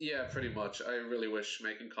 Yeah, pretty much. I really wish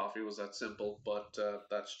making coffee was that simple, but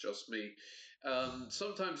that's just me.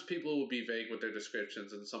 Sometimes people will be vague with their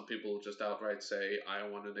descriptions, and some people will just outright say, "I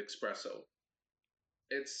want an espresso."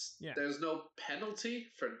 Yeah. There's no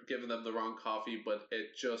penalty for giving them the wrong coffee, but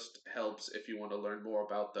it just helps if you want to learn more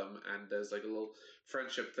about them. And there's like a little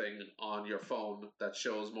friendship thing on your phone that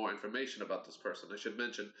shows more information about this person. I should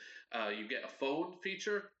mention, you get a phone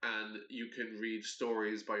feature, and you can read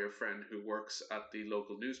stories by your friend who works at the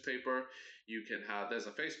local newspaper. You can have there's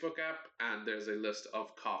a Facebook app, and there's a list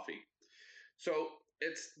of coffee. So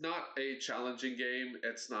it's not a challenging game.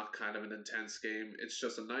 It's not kind of an intense game. It's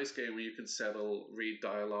just a nice game where you can settle, read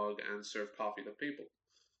dialogue, and serve coffee to people.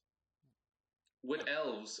 With Huh.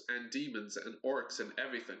 elves and demons and orcs and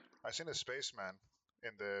everything. I seen a spaceman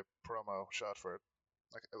in the promo shot for it.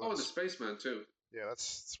 Like it Oh, and the looks, spaceman too. yeah,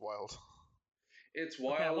 that's wild. It's Okay,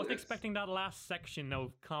 I wild. wasn't expecting that last section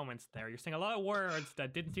of comments there. You're saying a lot of words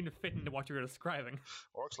that didn't seem to fit into what you were describing.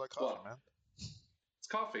 Orcs like coffee, What? man. It's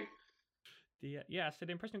coffee. So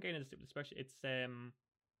the impression I'm getting is especially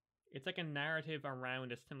it's like a narrative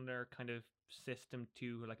around a similar kind of system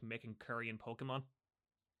to like making curry in Pokemon.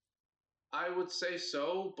 I would say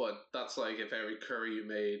so, but that's like if every curry you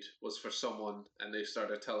made was for someone and they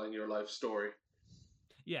started telling your life story.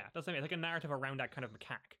 Yeah, that's what I mean. It's like a narrative around that kind of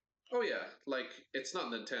mechanic. Oh yeah, like it's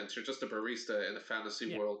not intense. You're just a barista in a fantasy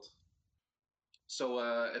Yeah. world. So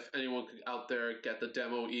if anyone out there get the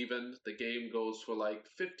demo, even the game goes for like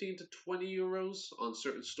 15 to 20 euros on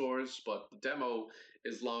certain stores, but the demo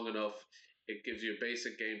is long enough. It gives you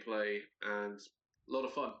basic gameplay and a lot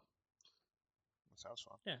of fun. That sounds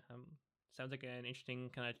fun. Yeah, sounds like an interesting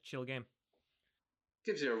kind of chill game.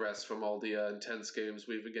 Gives you a rest from all the intense games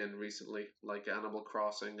we've again recently, like Animal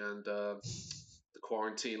Crossing and the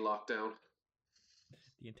quarantine lockdown.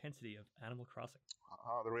 The intensity of Animal Crossing.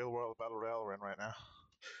 Oh, the real world battle royale we're in right now.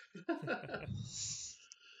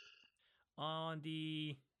 On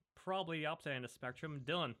the probably opposite end of the spectrum,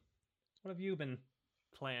 Dylan, what have you been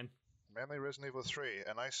playing? Mainly Resident Evil 3,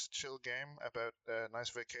 a nice chill game about a nice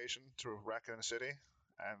vacation through Raccoon City.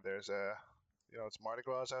 And there's it's Mardi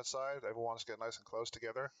Gras outside. Everyone wants to get nice and close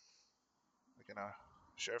together.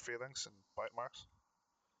 Share feelings and bite marks.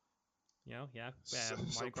 Mardi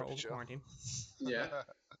Gras pretty over chill. quarantine. Yeah.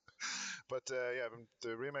 But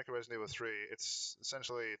the remake of Resident Evil 3, it's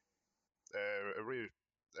essentially a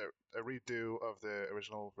redo of the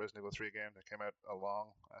original Resident Evil 3 game that came out a long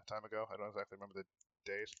time ago. I don't exactly remember the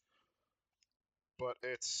date. But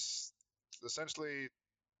it's essentially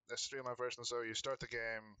a streamlined version. So you start the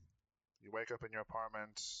game, you wake up in your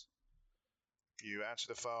apartment, you answer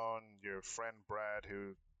the phone, your friend Brad,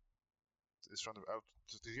 who is from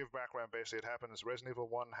to give background, basically it happens, Resident Evil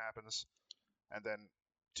 1 happens, and then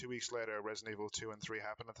 2 weeks later, Resident Evil 2 and 3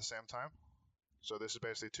 happen at the same time. So this is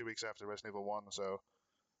basically 2 weeks after Resident Evil 1. So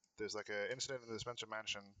there's like an incident in the Spencer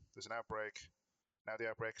Mansion. There's an outbreak. Now the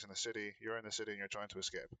outbreak is in the city. You're in the city and you're trying to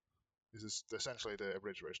escape. This is essentially the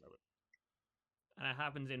abridged version of it. And it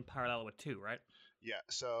happens in parallel with 2, right? Yeah,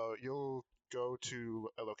 so you'll go to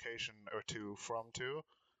a location or two from 2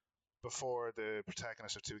 before the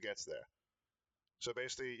protagonist of 2 gets there. So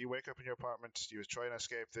basically, you wake up in your apartment, you try and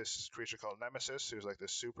escape this creature called Nemesis, who's like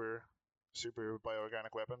this super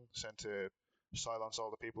bioorganic weapon sent to silence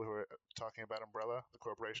all the people who are talking about Umbrella, the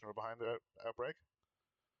corporation who are behind the outbreak.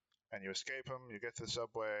 And you escape him, you get to the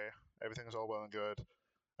subway, everything's all well and good,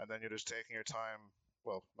 and then you're just taking your time.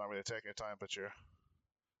 Well, not really taking your time, but you're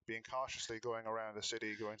being cautiously going around the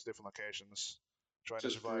city, going to different locations, trying to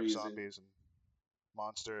Just survive breezing. zombies and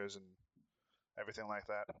monsters and everything like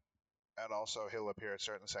that. And also, he'll appear at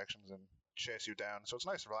certain sections and chase you down. So it's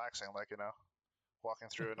nice and relaxing, like, walking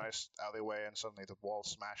through a nice alleyway and suddenly the wall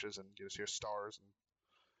smashes and you just hear stars and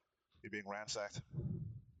you're being ransacked.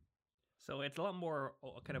 So it's a lot more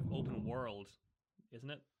kind of open world, isn't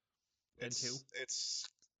it? Than 2?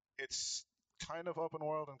 It's kind of open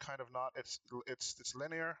world and kind of not. It's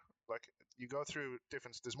linear. Like, you go through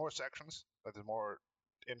different. There's more sections. Like, there's more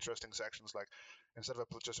interesting sections. Like, instead of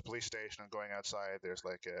just a police station and going outside, there's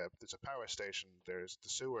there's a power station. There's the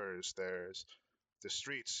sewers. There's the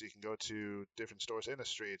streets. You can go to different stores in the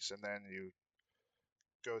streets, and then you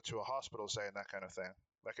go to a hospital, say, and that kind of thing.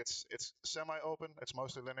 Like, it's semi-open. It's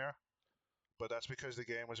mostly linear, but that's because the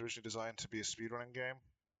game was originally designed to be a speedrunning game.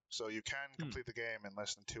 So you can complete the game in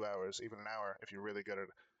less than 2 hours, even an hour, if you're really good at it.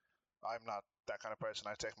 I'm not that kind of person.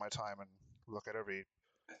 I take my time and look at every.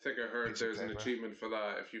 I think I heard there's an achievement for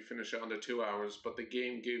that if you finish it under 2 hours, but the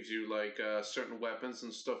game gives you certain weapons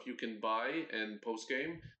and stuff you can buy in post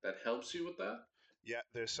game that helps you with that. Yeah,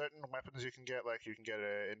 there's certain weapons you can get. Like, you can get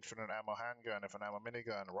an infinite ammo handgun, an ammo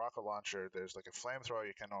minigun, a rocket launcher. There's like a flamethrower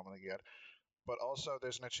you can normally get. But also,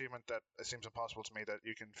 there's an achievement that it seems impossible to me that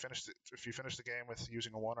you can finish if you finish the game with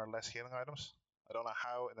using 1 or less healing items. I don't know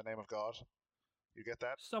how, in the name of God, you get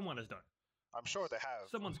that. Someone has done. I'm sure they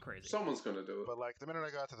have. Someone's crazy. Someone's gonna do it. But like, the minute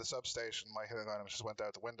I got to the substation, my healing items just went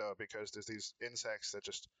out the window because there's these insects that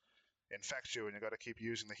just infect you, and you got to keep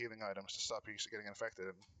using the healing items to stop you getting infected.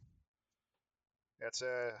 And it's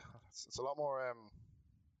a lot more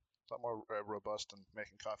robust than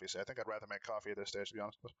making coffee. So I think I'd rather make coffee at this stage, to be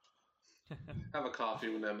honest. But have a coffee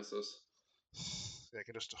with Nemesis. Yeah, you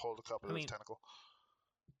can just hold a cup with his tentacle.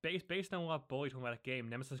 Based on what Boy told about that game,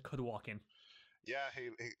 Nemesis could walk in. Yeah, he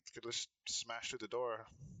could just smash through the door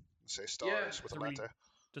and say stars with a latte.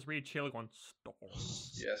 Just read chill going,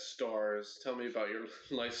 stars. Yeah, stars. Tell me about your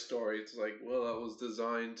life story. It's like, well, I was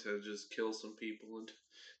designed to just kill some people, and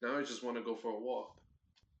now I just want to go for a walk.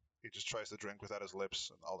 He just tries to drink without his lips,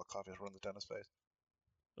 and all the coffee runs down his face.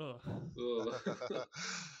 Ugh.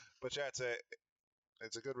 But yeah,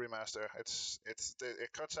 it's a good remaster.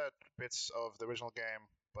 It cuts out bits of the original game,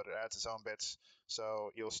 but it adds its own bits.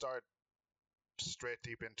 So you'll start straight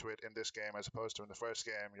deep into it in this game, as opposed to in the first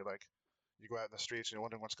game. You go out in the streets and you're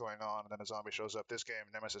wondering what's going on, and then a zombie shows up. This game,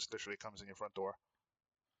 Nemesis literally comes in your front door.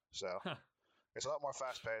 So it's a lot more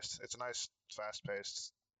fast-paced. It's a nice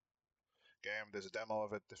fast-paced game. There's a demo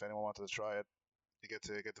of it if anyone wanted to try it. You get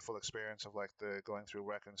to get the full experience of the going through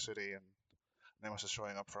Raccoon City and Nemesis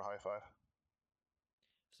showing up for a high five.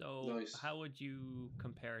 So nice. How would you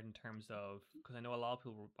compare it in terms of, because I know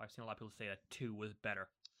I've seen a lot of people say that 2 was better.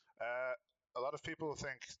 A lot of people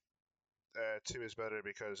think 2 is better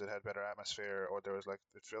because it had better atmosphere, or there was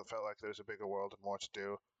it felt like there was a bigger world and more to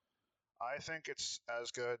do. I think it's as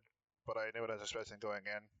good, but I knew what I was expecting going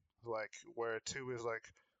in. Where 2 is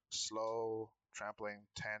slow, trampling,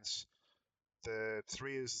 tense. The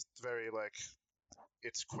 3 is very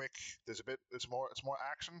it's quick. It's more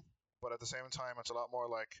action, but at the same time it's a lot more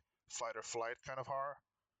fight or flight kind of horror.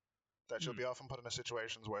 That you'll be often put into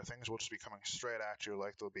situations where things will just be coming straight at you.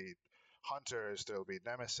 There'll be hunters, there'll be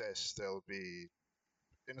nemesis, there'll be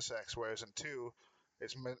insects. Whereas in 2,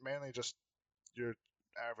 it's mainly just your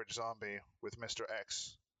average zombie with Mr.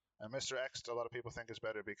 X. And Mr. X, a lot of people think is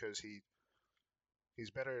better because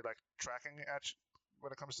he's better tracking at you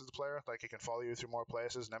when it comes to the player. He can follow you through more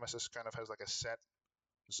places. Nemesis kind of has a set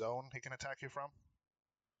zone he can attack you from.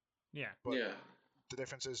 Yeah. But the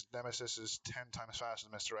difference is Nemesis is 10 times faster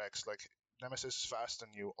than Mr. X. Nemesis is faster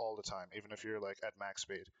than you all the time, even if you're at max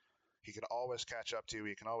speed. He can always catch up to you,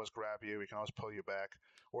 he can always grab you, he can always pull you back,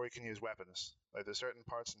 or he can use weapons. There's certain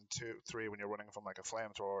parts in 2, 3 when you're running from a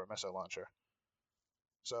flamethrower or a missile launcher.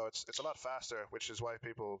 So it's a lot faster, which is why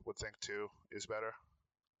people would think 2 is better.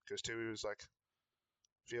 Because 2 is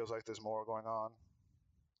feels like there's more going on.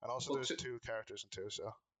 And also there's 2 characters in 2,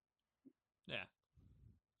 so. Yeah.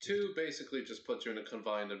 2 basically just puts you in a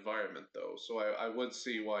confined environment, though, so I would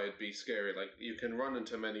see why it'd be scary. You can run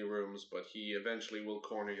into many rooms, but he eventually will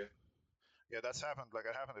corner you. Yeah, that's happened.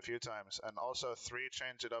 It happened a few times. And also 3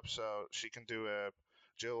 changed it up so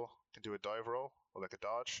Jill can do a dive roll, or a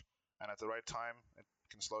dodge, and at the right time, it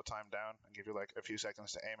can slow time down and give you like a few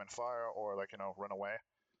seconds to aim and fire or like run away.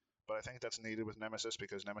 But I think that's needed with Nemesis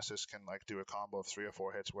because Nemesis can like do a combo of 3 or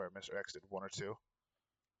 4 hits where Mr. X did 1 or 2.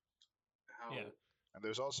 How? Yeah. And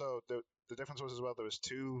there's also the difference was as well there was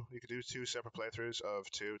 2 you could do 2 separate playthroughs of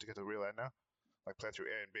 2 to get the real end now, like playthrough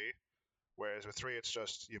A and B. Whereas with 3 it's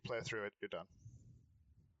just you play through it, you're done.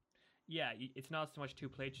 Yeah, it's not so much 2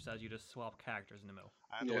 playthroughs as you just swap characters in the middle.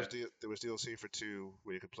 And there was DLC for 2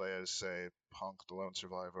 where you could play as say Punk the Lone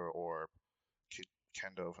Survivor or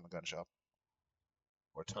Kendo from the gun shop.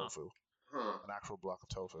 Or Tofu. An actual block of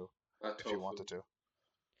tofu. If you wanted to.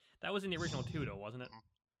 That was in the original 2 though, wasn't it?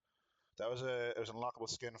 It was an unlockable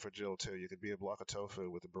skin for Jill too. You could be a block of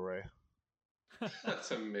tofu with a beret.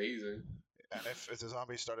 That's amazing. And if the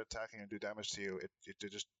zombies start attacking and do damage to you, you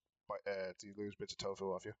lose bits of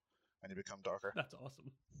tofu off you, and you become darker. That's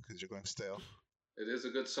awesome. Because you're going stale. It is a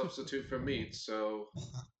good substitute for meat, so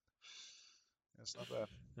it's not bad.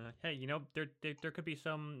 Hey, there could be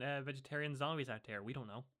some vegetarian zombies out there. We don't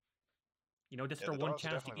know. Just for the one dogs are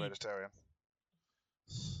chance to definitely eat. vegetarian.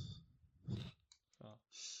 Oh.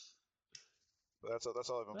 But that's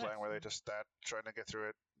all I've been playing. Where they just trying to get through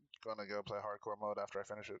it. Gonna go play hardcore mode after I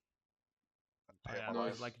finish it. And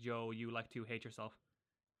nice. Like Joe, you like to hate yourself.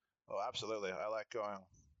 Oh, absolutely. I like going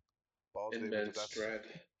balls deep into immense that. dread.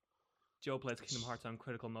 Joe plays Kingdom Hearts on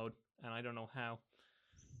critical mode, and I don't know how.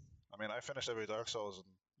 I mean, I finished every Dark Souls, and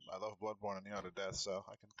I love Bloodborne and Neon to death, so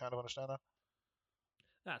I can kind of understand that.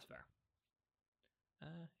 That's fair.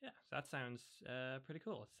 Yeah, so that sounds pretty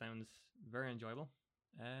cool. It sounds very enjoyable.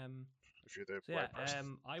 If you're the So right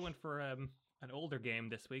person. I went for an older game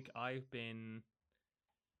this week. I've been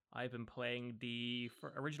playing the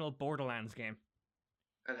original Borderlands game.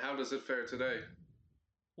 And how does it fare today?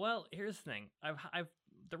 Well, here's the thing.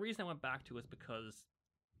 The reason I went back to it is because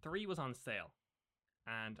 3 was on sale,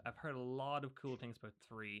 and I've heard a lot of cool things about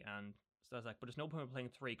 3, and so I was like, but there's no point in playing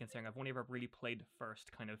 3 considering I've only ever really played the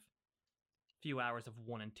first kind of few hours of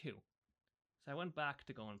 1 and 2. So I went back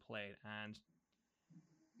to go and play it, and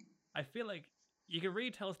I feel like you can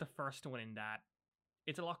really tell it's the first one in that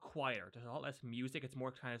it's a lot quieter. There's a lot less music. It's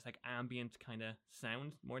more kind of like ambient kind of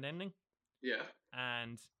sound more than anything. Yeah.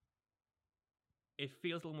 And it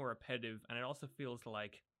feels a little more repetitive, and it also feels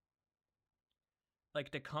like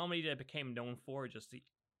the comedy that it became known for just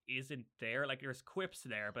isn't there. Like there's quips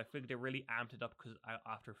there, but I feel like they really amped it up because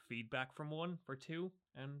after feedback from 1 for 2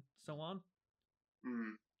 and so on.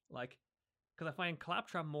 Like, because I find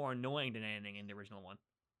Claptrap more annoying than anything in the original one,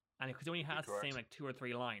 and because he only has the same like 2 or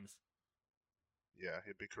 3 lines. Yeah,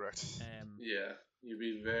 you'd be correct. Yeah, you'd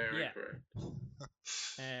be very correct.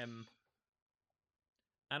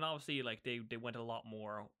 And obviously, like they went a lot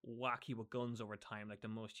more wacky with guns over time. Like the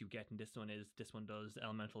most you get in this one does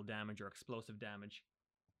elemental damage or explosive damage.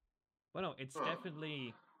 But no, it's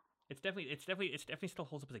definitely still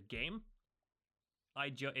holds up as a game.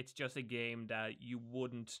 It's just a game that you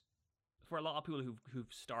wouldn't, for a lot of people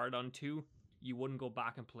who've started on 2, you wouldn't go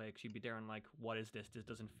back and play because you'd be there and like, what is this? This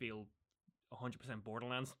doesn't feel 100%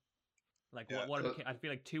 Borderlands. Like I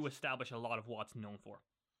feel like 2 established a lot of what's known for.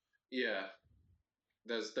 Yeah.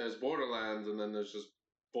 There's Borderlands and then there's just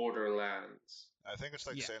Borderlands. I think it's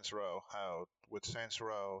like Saints Row, how with Saints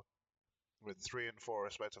Row, with 3 and 4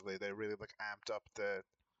 respectively, they really like amped up the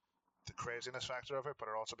craziness factor of it, but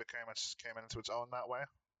it also came into its own that way.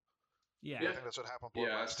 Yeah. I think that's what happened with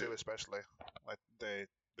Borderlands 2 especially. Like they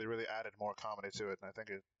really added more comedy to it, and I think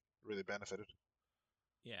it really benefited.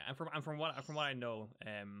 Yeah, and from what I know,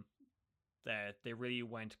 that they really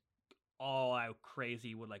went all out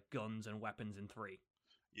crazy with like guns and weapons in 3.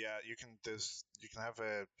 Yeah, you can have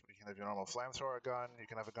your normal flamethrower gun. You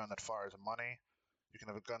can have a gun that fires money. You can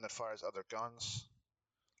have a gun that fires other guns.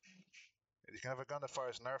 You can have a gun that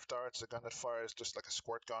fires Nerf darts. A gun that fires just like a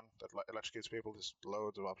squirt gun that electrocutes people. There's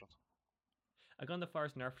loads of options. A gun that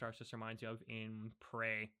fires Nerf darts just reminds you of in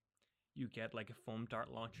Prey. You get like a foam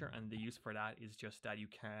dart launcher, and the use for that is just that you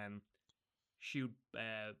can shoot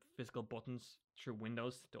physical buttons through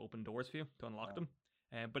windows to open doors for you, to unlock them.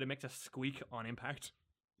 But it makes a squeak on impact.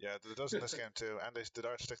 Yeah, it does in this game too, and the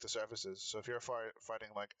darts stick to surfaces. So if you're fighting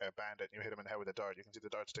like a bandit and you hit him in the head with a dart, you can see the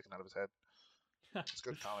dart sticking out of his head. It's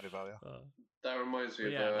good comedy value. That reminds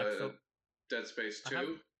me of Dead Space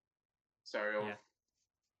 2. Sorry,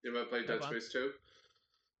 you might play Dead Space 2?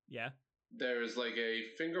 Yeah. There's like a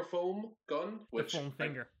finger foam gun. The foam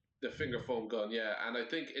finger. The finger foam gun, yeah. And I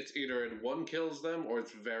think it's either it one kills them or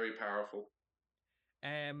it's very powerful.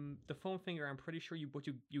 The foam finger, I'm pretty sure you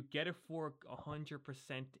get it for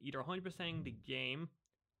 100%, either 100%ing the game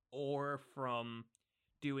or from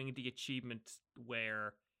doing the achievement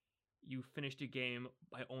where you finish the game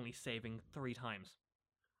by only saving 3 times.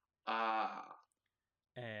 Ah.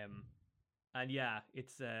 And yeah,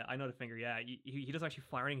 it's I know the finger. Yeah, he doesn't actually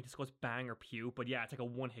fire anything. He just goes bang or pew. But yeah, it's like a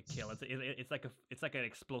one hit kill. It's like an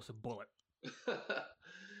explosive bullet.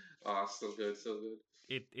 Oh, still good, still good.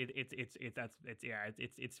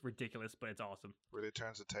 It's ridiculous, but it's awesome. Really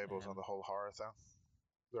turns the tables on the whole horror thing.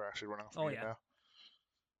 They're actually running from you now.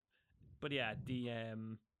 But yeah,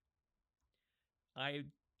 I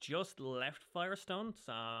just left Firestone,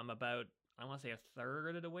 so I'm about, I want to say, a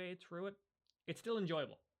third of the way through it. It's still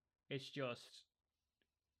enjoyable. It's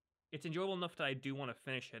enjoyable enough that I do want to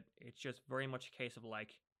finish it. It's just very much a case of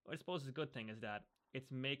like, I suppose the good thing is that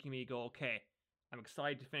it's making me go, okay, I'm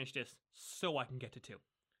excited to finish this so I can get to 2.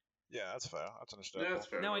 Yeah, that's fair. That's understandable. Yeah, that's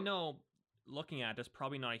fair. Now I know, looking at it, there's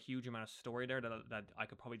probably not a huge amount of story there that I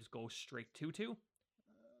could probably just go straight to 2.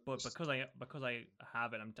 But because I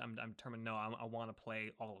have it, I'm determined. No, I want to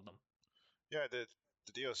play all of them. Yeah, the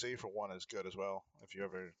DLC for 1 is good as well. If you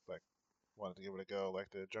ever wanted to give it a go, like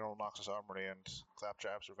the General Noxus Armory and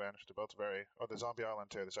Claptrap's Revenge, they're both very. Oh, the Zombie Island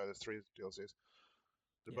too. There's 3 DLCs.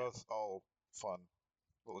 They're both all fun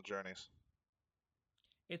little journeys.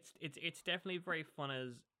 It's definitely very fun.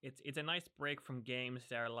 As it's a nice break from games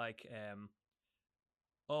that are like,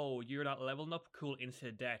 oh, you're not leveling up, cool,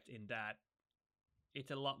 instant death. In that, it's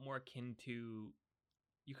a lot more akin to,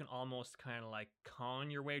 you can almost kind of like con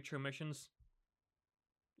your way through missions.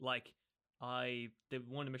 Like, the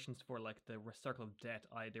one of the missions for like the Circle of Death,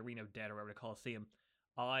 the Arena of Death or whatever the Coliseum,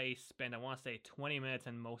 I spent, I want to say, 20 minutes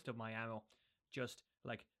and most of my ammo just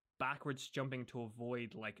like backwards jumping to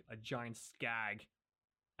avoid like a giant skag,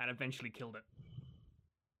 and eventually killed it.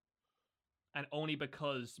 And only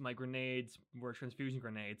because my grenades were transfusion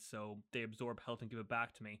grenades, so they absorb health and give it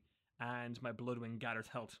back to me. And my Bloodwing gathers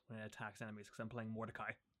health when it attacks enemies because I'm playing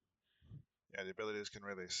Mordecai. Yeah, the abilities can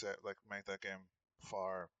really make that game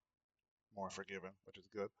far more forgiving, which is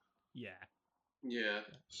good. Yeah. Yeah.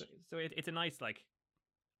 So it's a nice, like,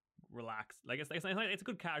 relax. Like, it's a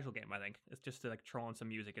good casual game, I think. It's just to like throw on some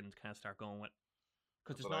music and kind of start going with.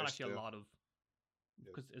 Because there's not actually a lot of.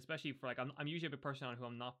 Because especially for like, I'm usually a person who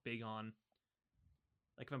I'm not big on.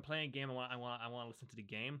 Like, if I'm playing a game, I want to listen to the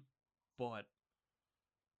game, but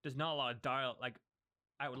there's not a lot of dialogue, like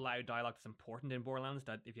out loud dialogue that's important in Borderlands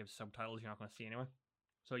that if you have subtitles you're not going to see anyway.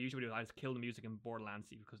 So usually I just kill the music in Borderlands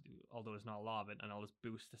because although there's not a lot of it, and I'll just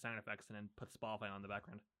boost the sound effects and then put Spotify on the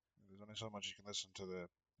background. There's only so much you can listen to the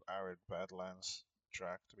Arid Badlands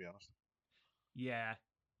track, to be honest. Yeah.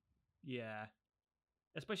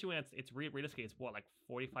 Especially when it's realistically, it's what, like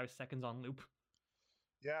 45 seconds on loop.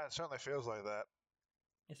 Yeah, it certainly feels like that.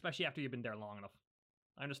 Especially after you've been there long enough.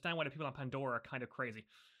 I understand why the people on Pandora are kind of crazy,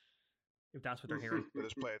 if that's what they're hearing. They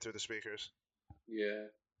just play it through the speakers. Yeah.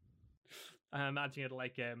 I'm imagining it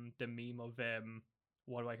like the meme of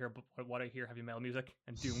what do I hear? What I hear heavy metal music,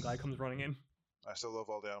 and Doom guy comes running in. I still love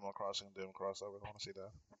all the Animal Crossing and Doom crossovers. I want to see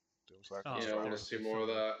that. Yeah, I want to see more of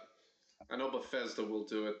that. I know Bethesda will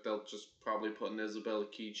do it. They'll just probably put an Isabelle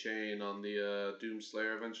keychain on the Doom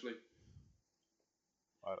Slayer eventually.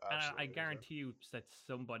 I guarantee you that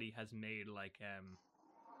somebody has made like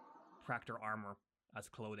Practor armor as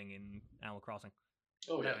clothing in Animal Crossing.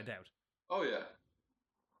 Oh, without a doubt. Oh yeah.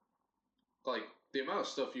 Like, the amount of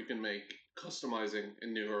stuff you can make customizing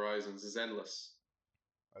in New Horizons is endless.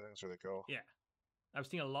 I think it's really cool. Yeah. I've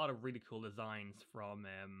seen a lot of really cool designs from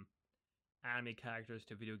anime characters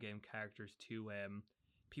to video game characters to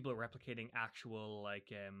people replicating actual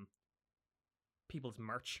like people's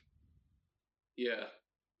merch. Yeah.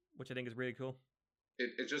 Which I think is really cool.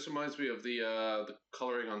 It just reminds me of the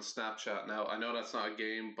coloring on Snapchat now. I know that's not a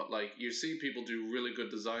game, but like you see people do really good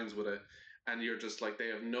designs with it, and you're just like, they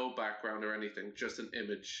have no background or anything, just an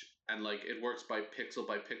image, and like it works by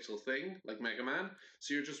pixel thing, like Mega Man.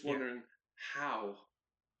 So you're just wondering how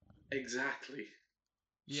exactly.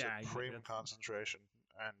 Yeah, supreme concentration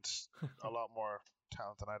and a lot more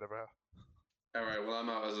talent than I'd ever have. All right, well I'm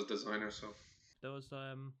out as a designer, so that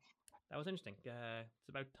was interesting. It's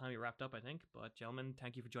about time we wrapped up, I think. But gentlemen,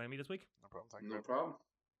 thank you for joining me this week. No problem. Thank you. No problem.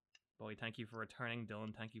 Boy, thank you for returning.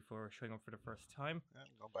 Dylan, thank you for showing up for the first time. Yeah,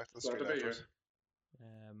 going back to the street afterwards.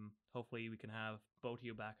 Hopefully we can have both of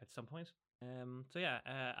you back at some point. So yeah,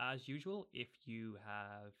 as usual, if you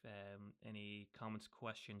have any comments,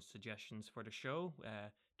 questions, suggestions for the show,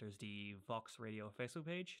 there's the Vox Radio Facebook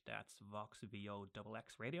page. That's Vox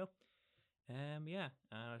VOXX Radio. Yeah.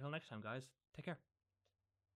 Until next time, guys. Take care.